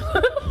D.C.?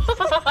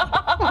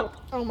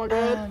 Oh my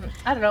God.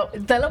 I don't know.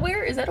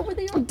 Delaware, is that over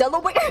there?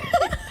 Delaware.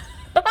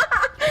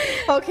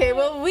 Okay,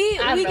 well we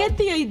get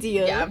the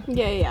idea.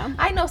 Yeah.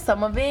 I know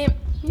some of it.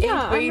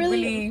 Yeah,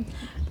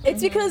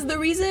 it's because the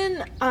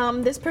reason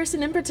this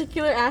person in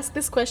particular asked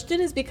this question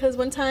is because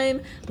one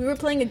time we were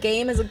playing a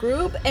game as a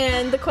group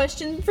and the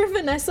question for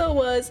Vanessa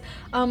was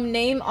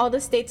name all the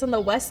states on the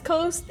West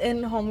Coast,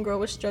 and homegirl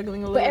was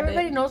struggling a little bit. But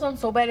everybody knows I'm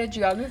so bad at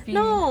geography.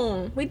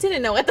 No, we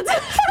didn't know at the time.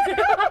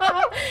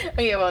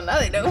 Okay, well now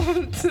they know.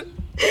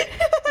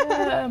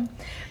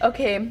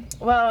 Okay,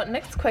 well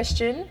next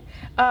question.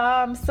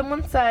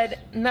 Someone said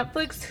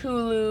Netflix,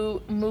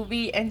 Hulu,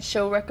 movie and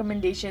show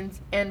recommendations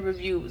and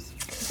reviews.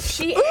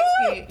 She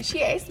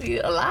asked me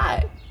a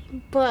lot,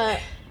 but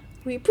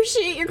we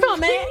appreciate your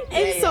comment.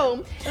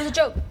 So it was a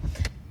joke.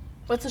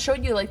 What's a show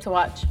you like to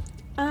watch?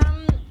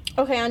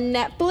 Okay, on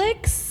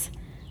Netflix,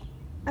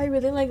 I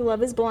really like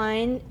Love Is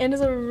Blind. It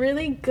is a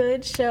really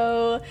good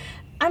show.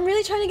 I'm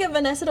really trying to get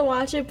Vanessa to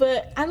watch it,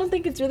 but I don't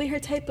think it's really her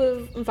type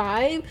of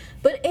vibe.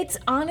 But it's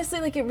honestly,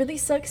 like, it really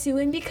sucks you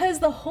in because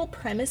the whole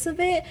premise of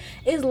it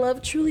is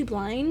Love Truly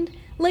Blind.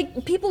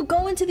 Like, people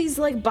go into these,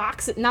 like,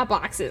 not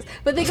boxes,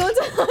 but they go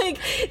into, like,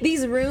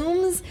 these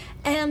rooms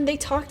and they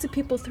talk to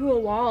people through a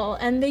wall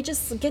and they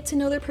just get to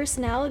know their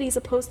personalities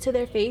opposed to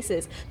their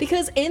faces.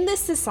 Because in this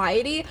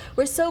society,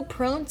 we're so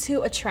prone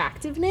to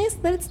attractiveness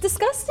that it's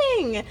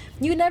disgusting.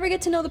 You never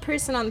get to know the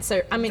person on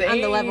the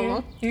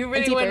level. You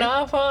really went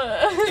off,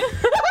 huh?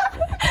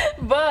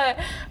 But,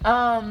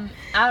 I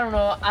don't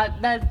know.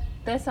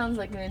 That sounds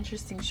like an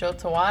interesting show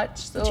to watch.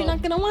 So. But you're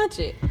not going to watch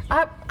it.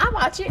 I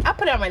watch it. I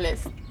put it on my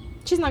list.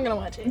 She's not gonna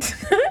watch it.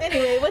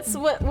 Anyway,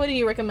 what do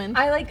you recommend?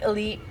 I like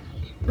Elite.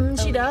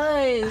 She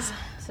does.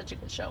 Such a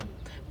good show.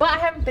 But I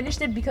haven't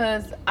finished it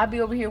because I'll be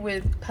over here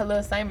with Pella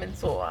assignments,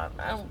 so I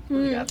don't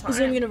really got time.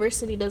 Zoom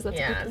University does that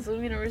to people. Yeah,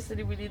 Zoom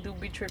University really do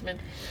be tripping.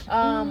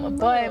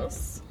 But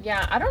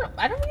yeah, I don't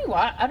really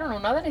watch. I don't know.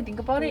 Now that I think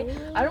about it,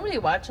 I don't really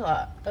watch a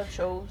lot of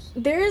shows.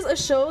 There's a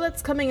show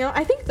that's coming out,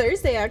 I think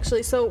Thursday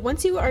actually. So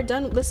once you are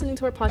done listening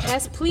to our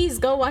podcast, please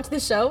go watch the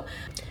show.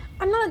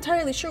 I'm not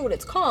entirely sure what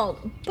it's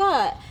called,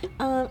 but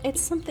it's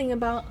something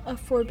about a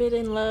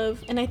forbidden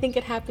love, and I think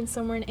it happened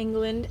somewhere in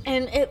England,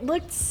 and it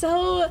looked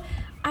so...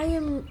 I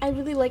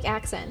really like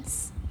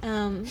accents.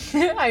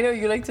 I know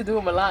you like to do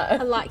them a lot.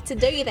 I like to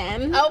do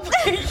them. Oh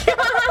my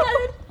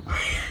God!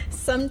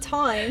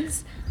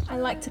 Sometimes I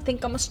like to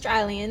think I'm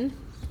Australian.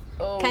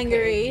 Okay.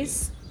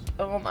 Kangaroos.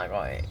 Oh my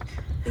God.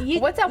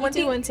 What's that one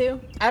thing? You do one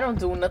too? I don't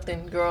do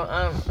nothing, girl.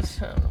 I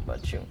don't know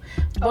about you,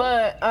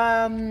 but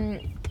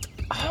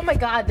oh my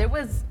God,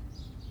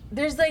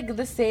 there's like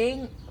the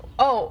saying,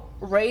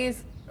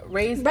 raise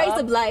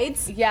the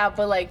blades. Yeah,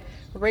 but like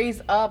raise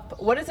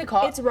up. What is it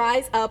called? It's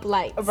rise up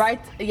lights.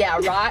 Right. Yeah.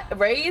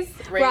 Rise.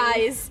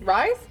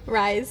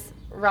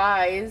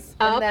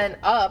 Up. And then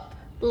up.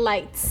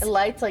 Lights.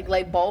 Lights like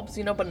light bulbs,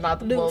 but not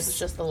the bulbs. It's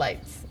just the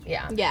lights.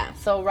 Yeah. Yeah.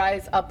 So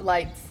rise up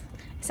lights.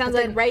 Sounds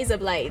like razor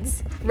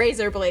blades.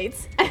 Razor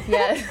blades.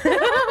 Yeah.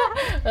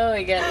 Oh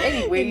my God.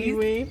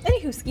 Anyway.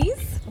 Anywho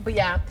skis. But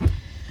yeah.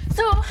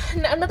 So,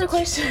 another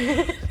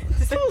question.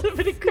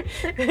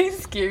 Did I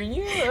scare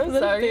you? I'm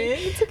sorry.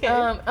 It's okay.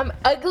 I'm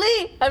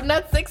ugly. I'm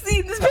not sexy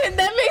in this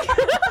pandemic.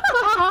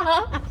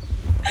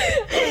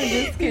 I'm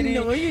just kidding.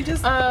 No, you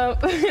just.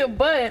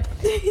 But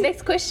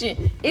next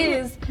question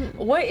is,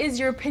 what is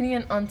your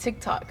opinion on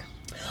TikTok?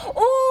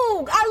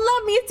 Oh, I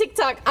love me a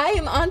TikTok. I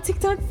am on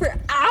TikTok for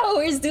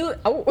hours, dude.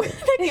 Oh,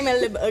 that came out a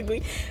little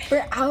ugly.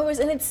 For hours,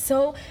 and it's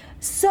so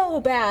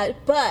bad.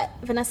 But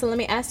Vanessa, let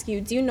me ask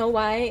you: do you know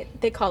why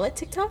they call it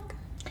TikTok?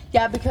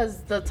 Yeah,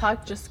 because the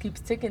talk just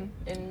keeps ticking,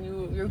 and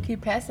you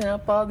keep passing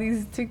up all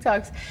these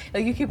TikToks.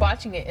 Like, you keep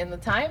watching it, and the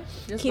time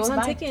just Keeps goes on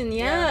by. ticking.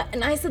 Yeah,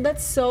 and I said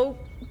that's so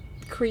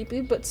creepy,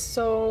 but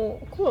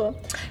so cool.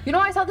 You know,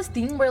 I saw this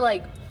thing where,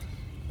 like,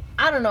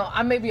 I don't know.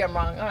 Maybe I'm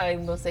wrong. I'm not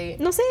even gonna say it.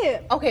 No, say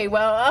it. Okay,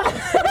 well,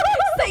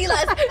 say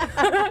less.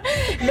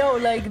 No,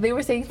 like, they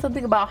were saying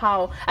something about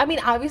how, I mean,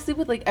 obviously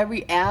with, like,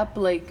 every app,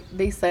 like,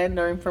 they send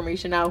our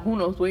information out, who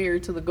knows where,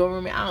 to the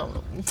government. I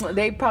don't know.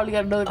 They probably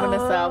got another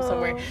Vanessa out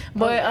somewhere.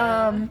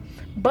 But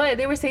but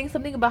they were saying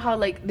something about how,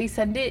 like, they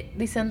send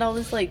all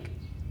this, like,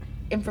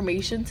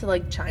 information to,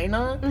 like,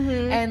 China,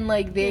 and,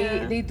 like,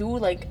 they do,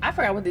 like, I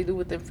forgot what they do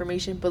with the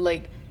information, but,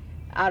 like,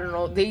 I don't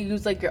know, they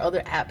use, like, your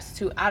other apps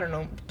too. I don't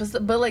know,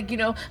 but like, you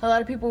know, a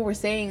lot of people were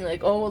saying,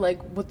 like, oh, like,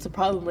 what's the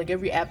problem, like,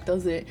 every app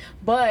does it.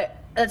 But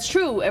that's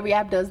true, every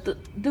app does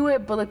do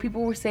it. But, like,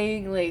 people were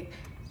saying, like,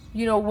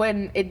 you know,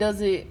 when it does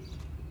it,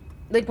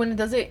 like, when it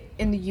does it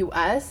in the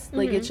US,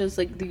 like, it's just,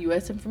 like, the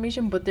US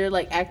information, but they're,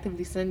 like,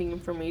 actively sending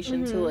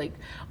information to, like,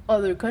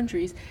 other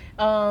countries.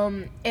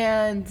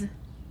 And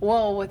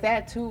well, with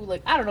that too,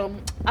 like, I don't know,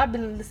 I've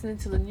been listening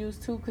to the news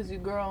too, because your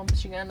girl,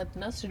 she got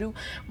nothing else to do.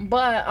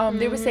 But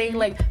they were saying,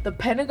 like, the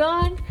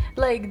Pentagon,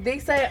 like, they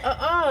said,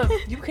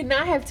 you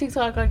cannot have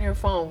TikTok on your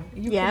phone.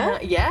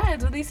 Yeah,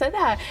 dude, they said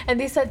that. And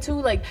they said too,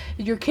 like,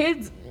 your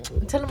kids,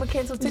 tell them to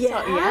cancel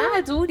TikTok.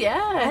 Yeah, dude,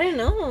 yeah. I didn't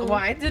know. Well,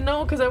 I didn't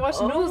know, because I watched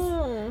the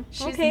news.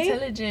 She's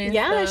intelligent.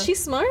 Yeah,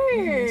 she's smart.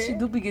 She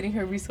do be getting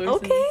her resources.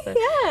 Okay,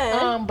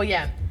 yeah. But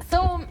yeah,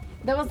 so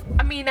that was,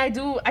 I mean, I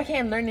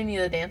can't learn any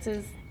of the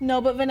dances. No,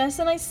 but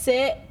Vanessa and I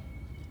sit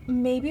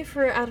maybe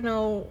for, I don't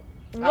know,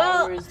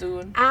 hours,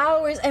 dude.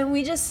 Hours, and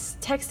we just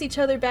text each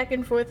other back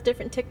and forth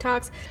different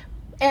TikToks.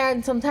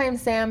 And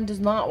sometimes Sam does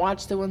not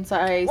watch the ones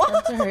I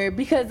sent to her,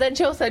 because then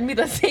she'll send me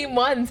the same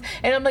ones.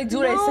 And I'm like,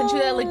 dude, I sent you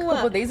that, like, a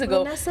couple days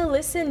ago. Vanessa,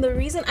 listen, the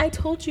reason I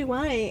told you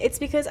why, it's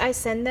because I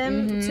send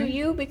them to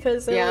you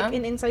because they're like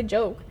an inside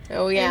joke.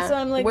 Oh, yeah. And so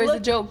I'm like, where's the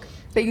joke?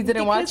 That you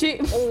didn't watch it?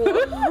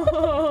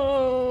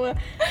 Oh,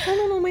 I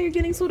don't know why you're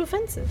getting so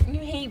defensive. You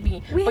hate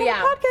me. We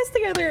have a podcast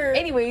together.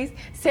 Anyways,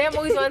 Sam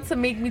always wants to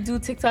make me do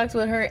TikToks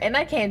with her, and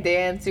I can't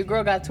dance. Your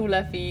girl got 2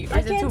 left feet. Or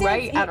is it 2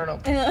 right? I don't know.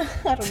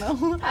 I don't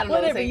know.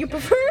 Whatever you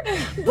prefer.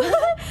 But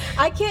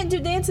I can't do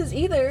dances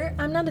either.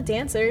 I'm not a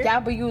dancer. Yeah,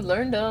 but you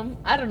learned them.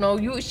 I don't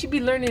know. She be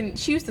learning.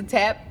 She used to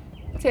tap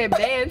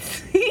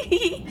dance.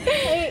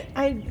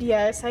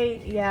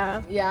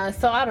 Yeah,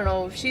 so I don't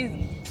know.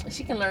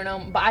 She can learn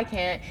them, but I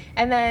can't.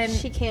 And then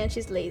she can't.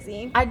 She's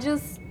lazy. I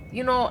just,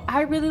 you know,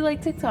 I really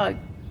like TikTok.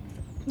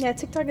 Yeah,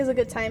 TikTok is a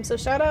good time. So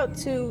shout out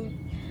to,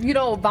 you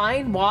know,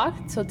 Vine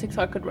walked so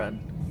TikTok could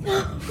run.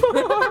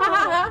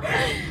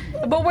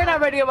 But we're not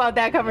ready about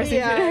that conversation.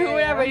 Yeah.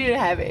 We're not ready to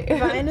have it.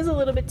 Vine is a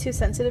little bit too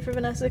sensitive for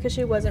Vanessa because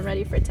she wasn't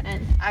ready for it to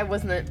end. I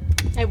wasn't.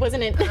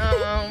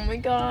 Oh my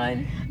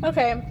god.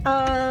 Okay.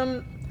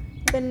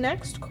 The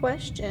next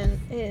question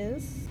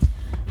is,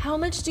 how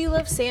much do you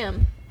love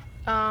Sam?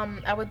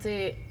 I would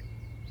say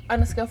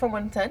on a scale from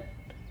 1 to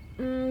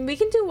 10. We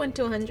can do 1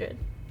 to 100.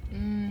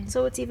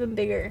 So it's even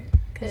bigger.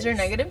 Is there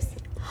negatives?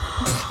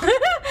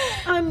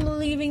 I'm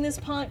leaving this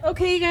pod.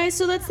 Okay, guys,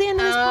 so that's the end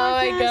of this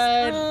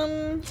podcast.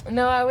 Oh my god.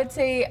 No, I would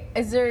say,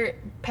 is there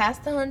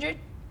past 100?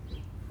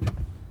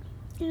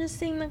 You're just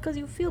saying that because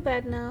you feel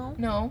bad now.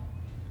 No.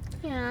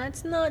 Yeah,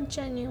 it's not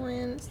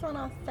genuine. It's not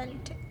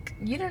authentic.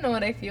 You don't know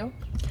what I feel.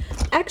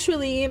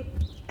 Actually,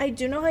 I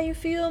do know how you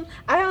feel.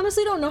 I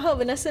honestly don't know how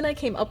Vanessa and I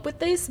came up with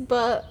this,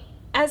 but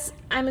as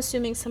I'm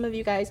assuming some of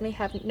you guys may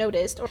have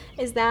noticed,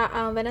 is that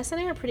Vanessa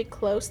and I are pretty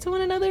close to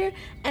one another.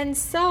 And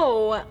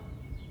so,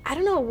 I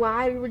don't know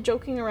why we were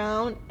joking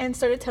around and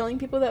started telling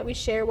people that we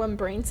share one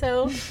brain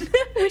cell.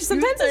 Which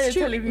sometimes is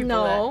true.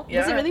 No.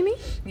 Yeah. Was it really me?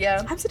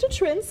 Yeah. I'm such a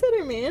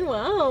trendsetter, man.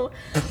 Wow.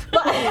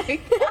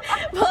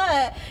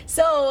 But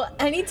so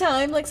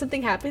anytime like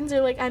something happens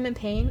or like I'm in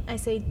pain, I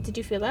say, "Did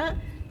you feel that?"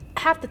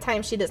 Half the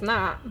time she does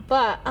not.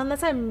 But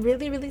unless I'm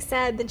really, really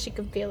sad, then she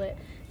can feel it.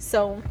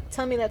 So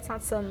tell me that's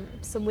not some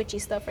witchy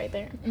stuff right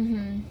there.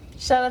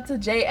 Shout out to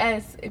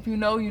JS. If you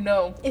know, you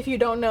know. If you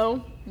don't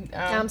know,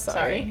 I'm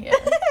sorry. Yeah.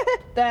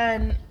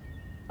 Then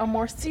a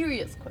more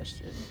serious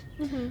question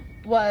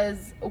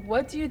was,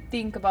 what do you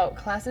think about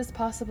classes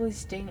possibly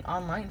staying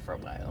online for a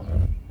while?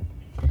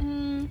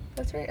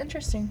 That's very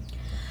interesting.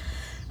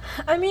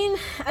 I mean,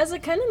 as I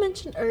kind of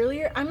mentioned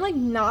earlier, I'm like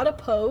not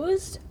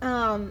opposed.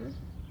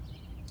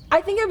 I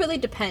think it really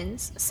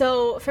depends.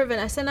 So for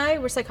Vanessa and I,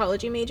 we're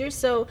psychology majors,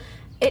 so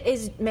it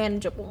is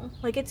manageable.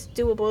 Like, it's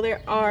doable.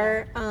 There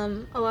are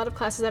a lot of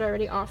classes that are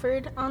already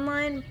offered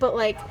online, but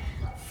like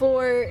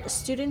for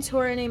students who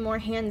are in a more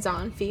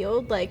hands-on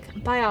field,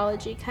 like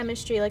biology,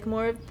 chemistry, like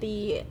more of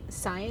the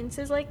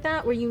sciences like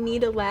that, where you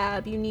need a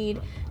lab, you need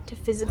to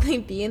physically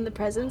be in the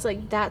presence,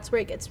 like that's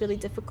where it gets really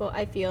difficult,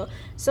 I feel.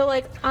 So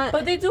like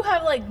but they do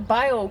have like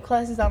bio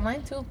classes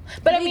online too,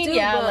 but I mean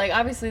like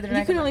obviously they're not,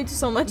 you can only do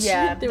so much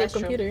through a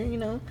computer, true. you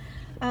know.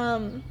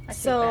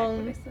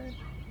 So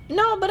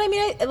no, but I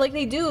mean, like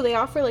they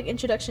offer like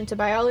introduction to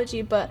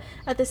biology, but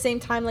at the same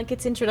time, like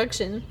it's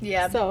introduction.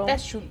 Yeah, so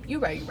that's true. You're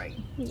right.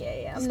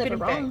 Yeah, I'm never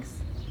wrong.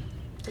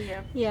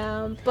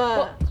 Yeah,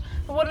 but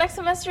well, next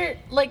semester,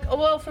 like,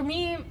 well, for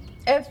me,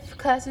 if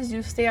classes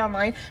do stay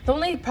online, the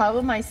only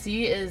problem I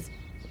see is,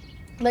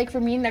 like, for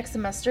me next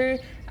semester,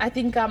 I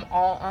think I'm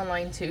all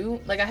online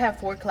too. Like, I have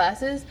 4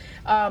 classes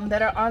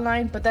that are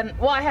online, but then,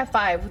 well, I have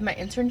 5 with my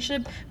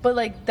internship, but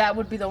like that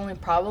would be the only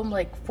problem.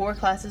 Like 4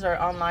 classes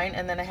are online,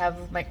 and then I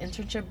have my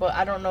internship, but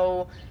I don't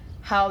know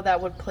how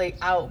that would play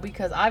out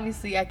because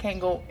obviously I can't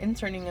go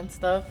interning and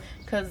stuff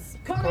because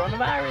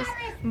coronavirus.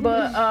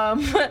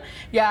 But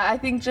yeah, I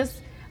think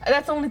just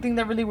that's the only thing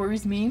that really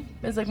worries me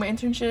is like my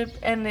internship,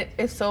 and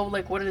if so,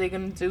 like what are they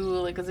gonna do?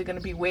 Like, is it gonna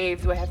be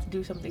waived? Do I have to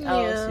do something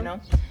else? You know?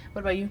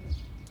 What about you?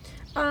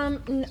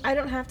 I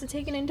don't have to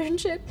take an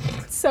internship,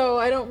 so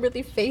I don't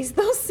really face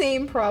those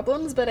same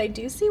problems, but I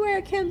do see where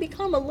it can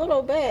become a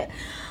little bit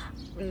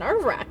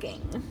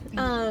nerve-wracking.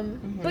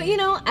 But you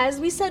know, as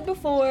we said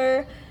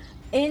before,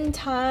 in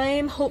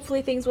time,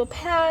 hopefully things will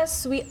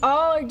pass. We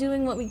all are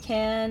doing what we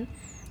can,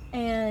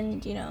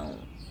 and you know,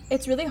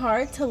 it's really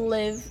hard to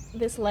live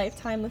this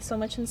lifetime with so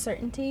much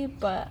uncertainty,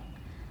 but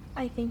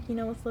I think, you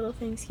know, with little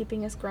things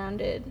keeping us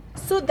grounded.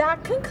 So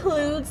that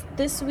concludes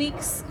this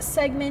week's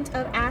segment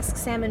of Ask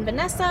Sam and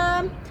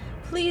Vanessa.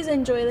 Please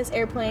enjoy this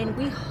airplane.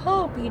 We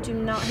hope you do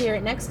not hear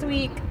it next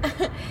week.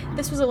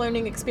 This was a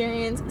learning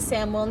experience.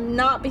 Sam will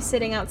not be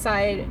sitting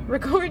outside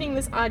recording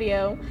this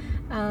audio.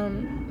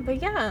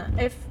 But yeah,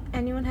 if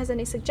anyone has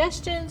any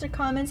suggestions or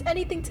comments,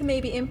 anything to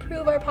maybe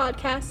improve our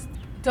podcast,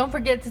 don't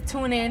forget to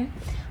tune in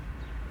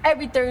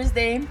every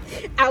Thursday.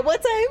 At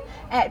what time?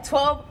 At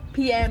 12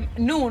 p.m.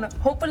 noon.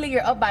 Hopefully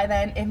you're up by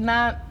then. If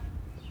not,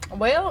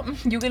 well,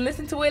 you can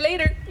listen to it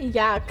later.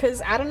 Yeah,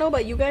 because I don't know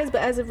about you guys,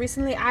 but as of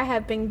recently, I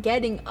have been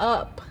getting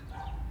up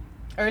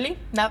early.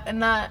 Not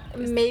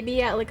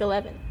maybe at like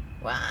 11.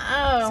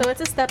 Wow. So it's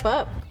a step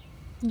up.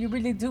 You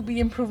really do be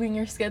improving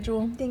your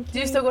schedule. Thank you. Do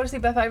you still go to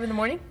sleep at 5 in the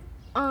morning?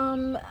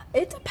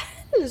 It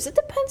depends. It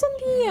depends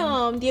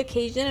on the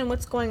occasion and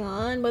what's going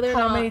on. Whether or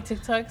how not, many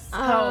TikToks?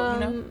 How, you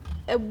know?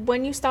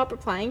 When you stop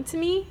replying to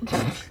me.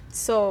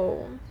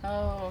 So.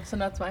 Oh, so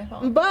that's my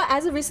fault. But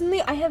as of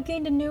recently, I have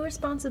gained a new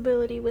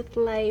responsibility with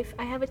life.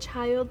 I have a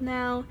child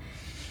now.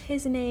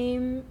 His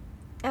name.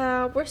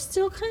 We're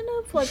still kind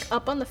of like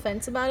up on the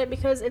fence about it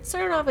because it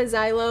started off as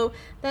Xylo,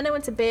 then it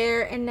went to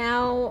Bear, and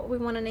now we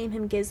want to name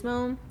him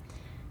Gizmo.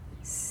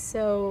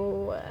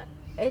 So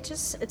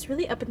it's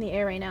really up in the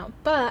air right now.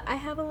 But I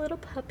have a little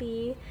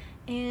puppy,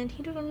 and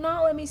he does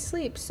not let me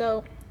sleep.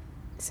 So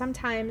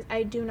sometimes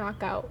I do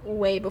knock out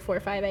way before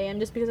 5 a.m.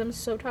 just because I'm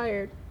so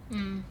tired.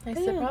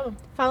 That's the problem.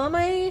 Follow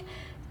my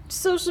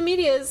social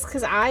medias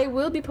because I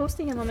will be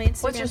posting them on my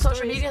Instagram. What's your stories.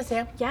 social media,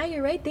 Sam? Yeah,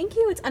 you're right. Thank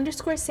you. It's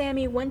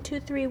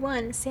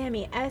 _Sammy1231.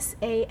 Sammy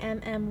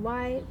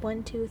SAMMY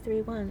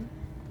 1231.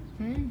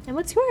 And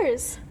what's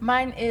yours?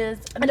 Mine is.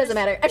 It doesn't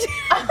matter.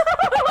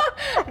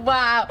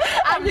 Wow.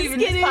 I'm leaving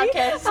this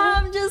podcast.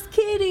 I'm just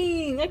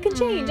kidding. I could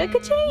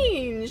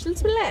change.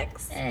 Let's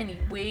relax.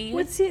 Anyway.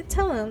 What's it?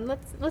 Tell them.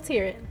 Let's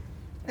hear it.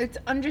 It's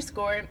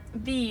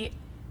 _VAYALA_.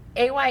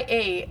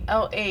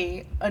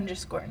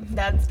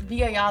 That's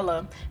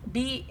Viayala.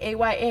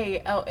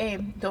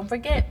 BAYALA. Don't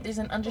forget, there's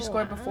an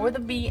underscore before the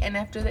B and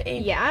after the A.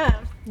 Yeah.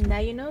 Now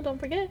you know. Don't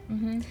forget.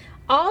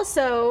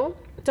 Also,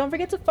 don't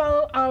forget to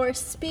follow our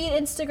Speed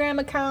Instagram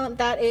account.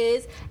 That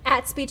is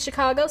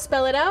 @SpeedChicago.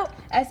 Spell it out.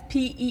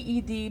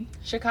 SPEED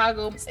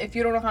Chicago. If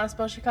you don't know how to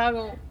spell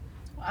Chicago,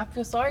 I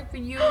feel sorry for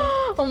you.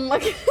 Oh my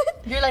god.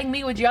 You're like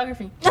me with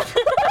geography.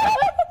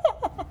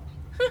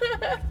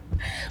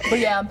 But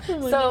yeah,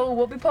 so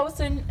we'll be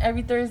posting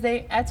every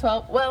Thursday at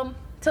 12. Well,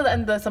 till the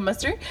end of the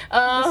semester.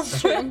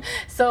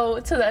 So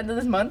till the end of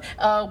this month,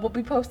 we'll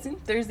be posting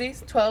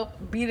Thursdays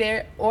 12. Be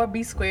there or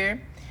be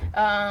square.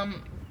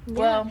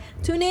 Well,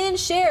 tune in,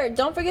 share.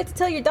 Don't forget to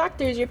tell your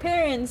doctors, your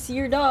parents,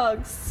 your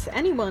dogs,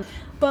 anyone.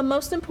 But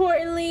most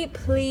importantly,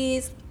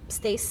 please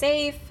stay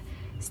safe,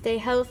 stay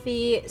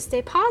healthy,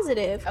 stay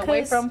positive.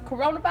 Away from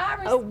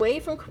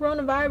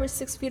coronavirus.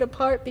 6 feet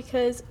apart,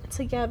 because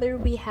together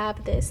we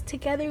have this.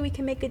 Together we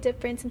can make a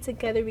difference, and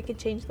together we can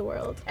change the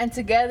world. And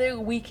together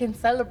we can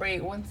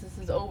celebrate once this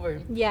is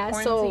over. Yeah,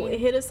 so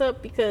hit us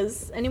up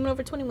because anyone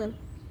over 21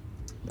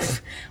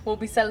 we'll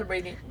be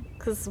celebrating.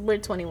 Because we're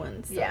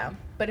 21. So. Yeah,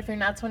 but if you're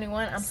not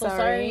 21, I'm so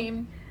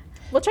sorry.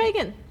 We'll try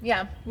again.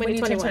 Yeah, when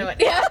you're 21.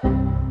 Yeah.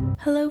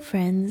 Hello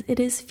friends, it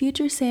is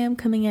Future Sam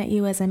coming at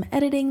you as I'm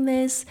editing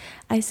this.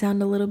 I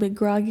sound a little bit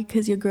groggy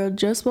because your girl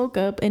just woke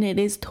up and it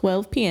is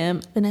 12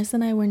 p.m. Vanessa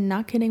and I were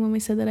not kidding when we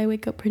said that I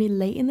wake up pretty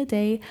late in the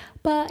day,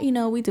 but you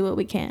know, we do what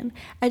we can.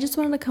 I just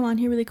wanted to come on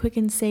here really quick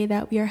and say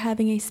that we are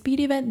having a speed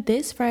event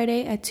this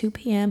Friday at 2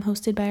 p.m.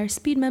 hosted by our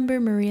speed member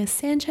Maria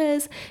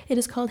Sanchez. It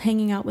is called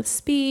Hanging Out with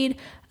Speed.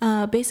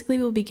 Basically,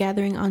 we'll be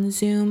gathering on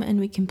Zoom and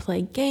we can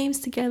play games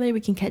together. We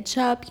can catch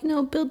up, you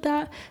know, build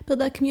that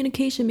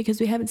communication,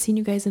 because we haven't seen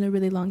you guys in a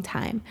really long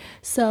time.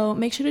 So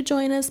make sure to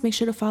join us. Make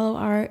sure to follow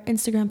our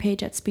Instagram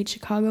page at Speed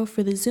Chicago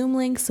for the Zoom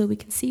link so we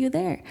can see you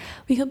there.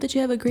 We hope that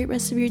you have a great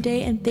rest of your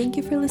day, and thank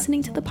you for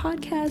listening to the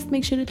podcast.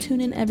 Make sure to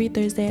tune in every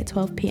Thursday at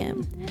 12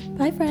 p.m.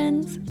 Bye,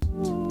 friends.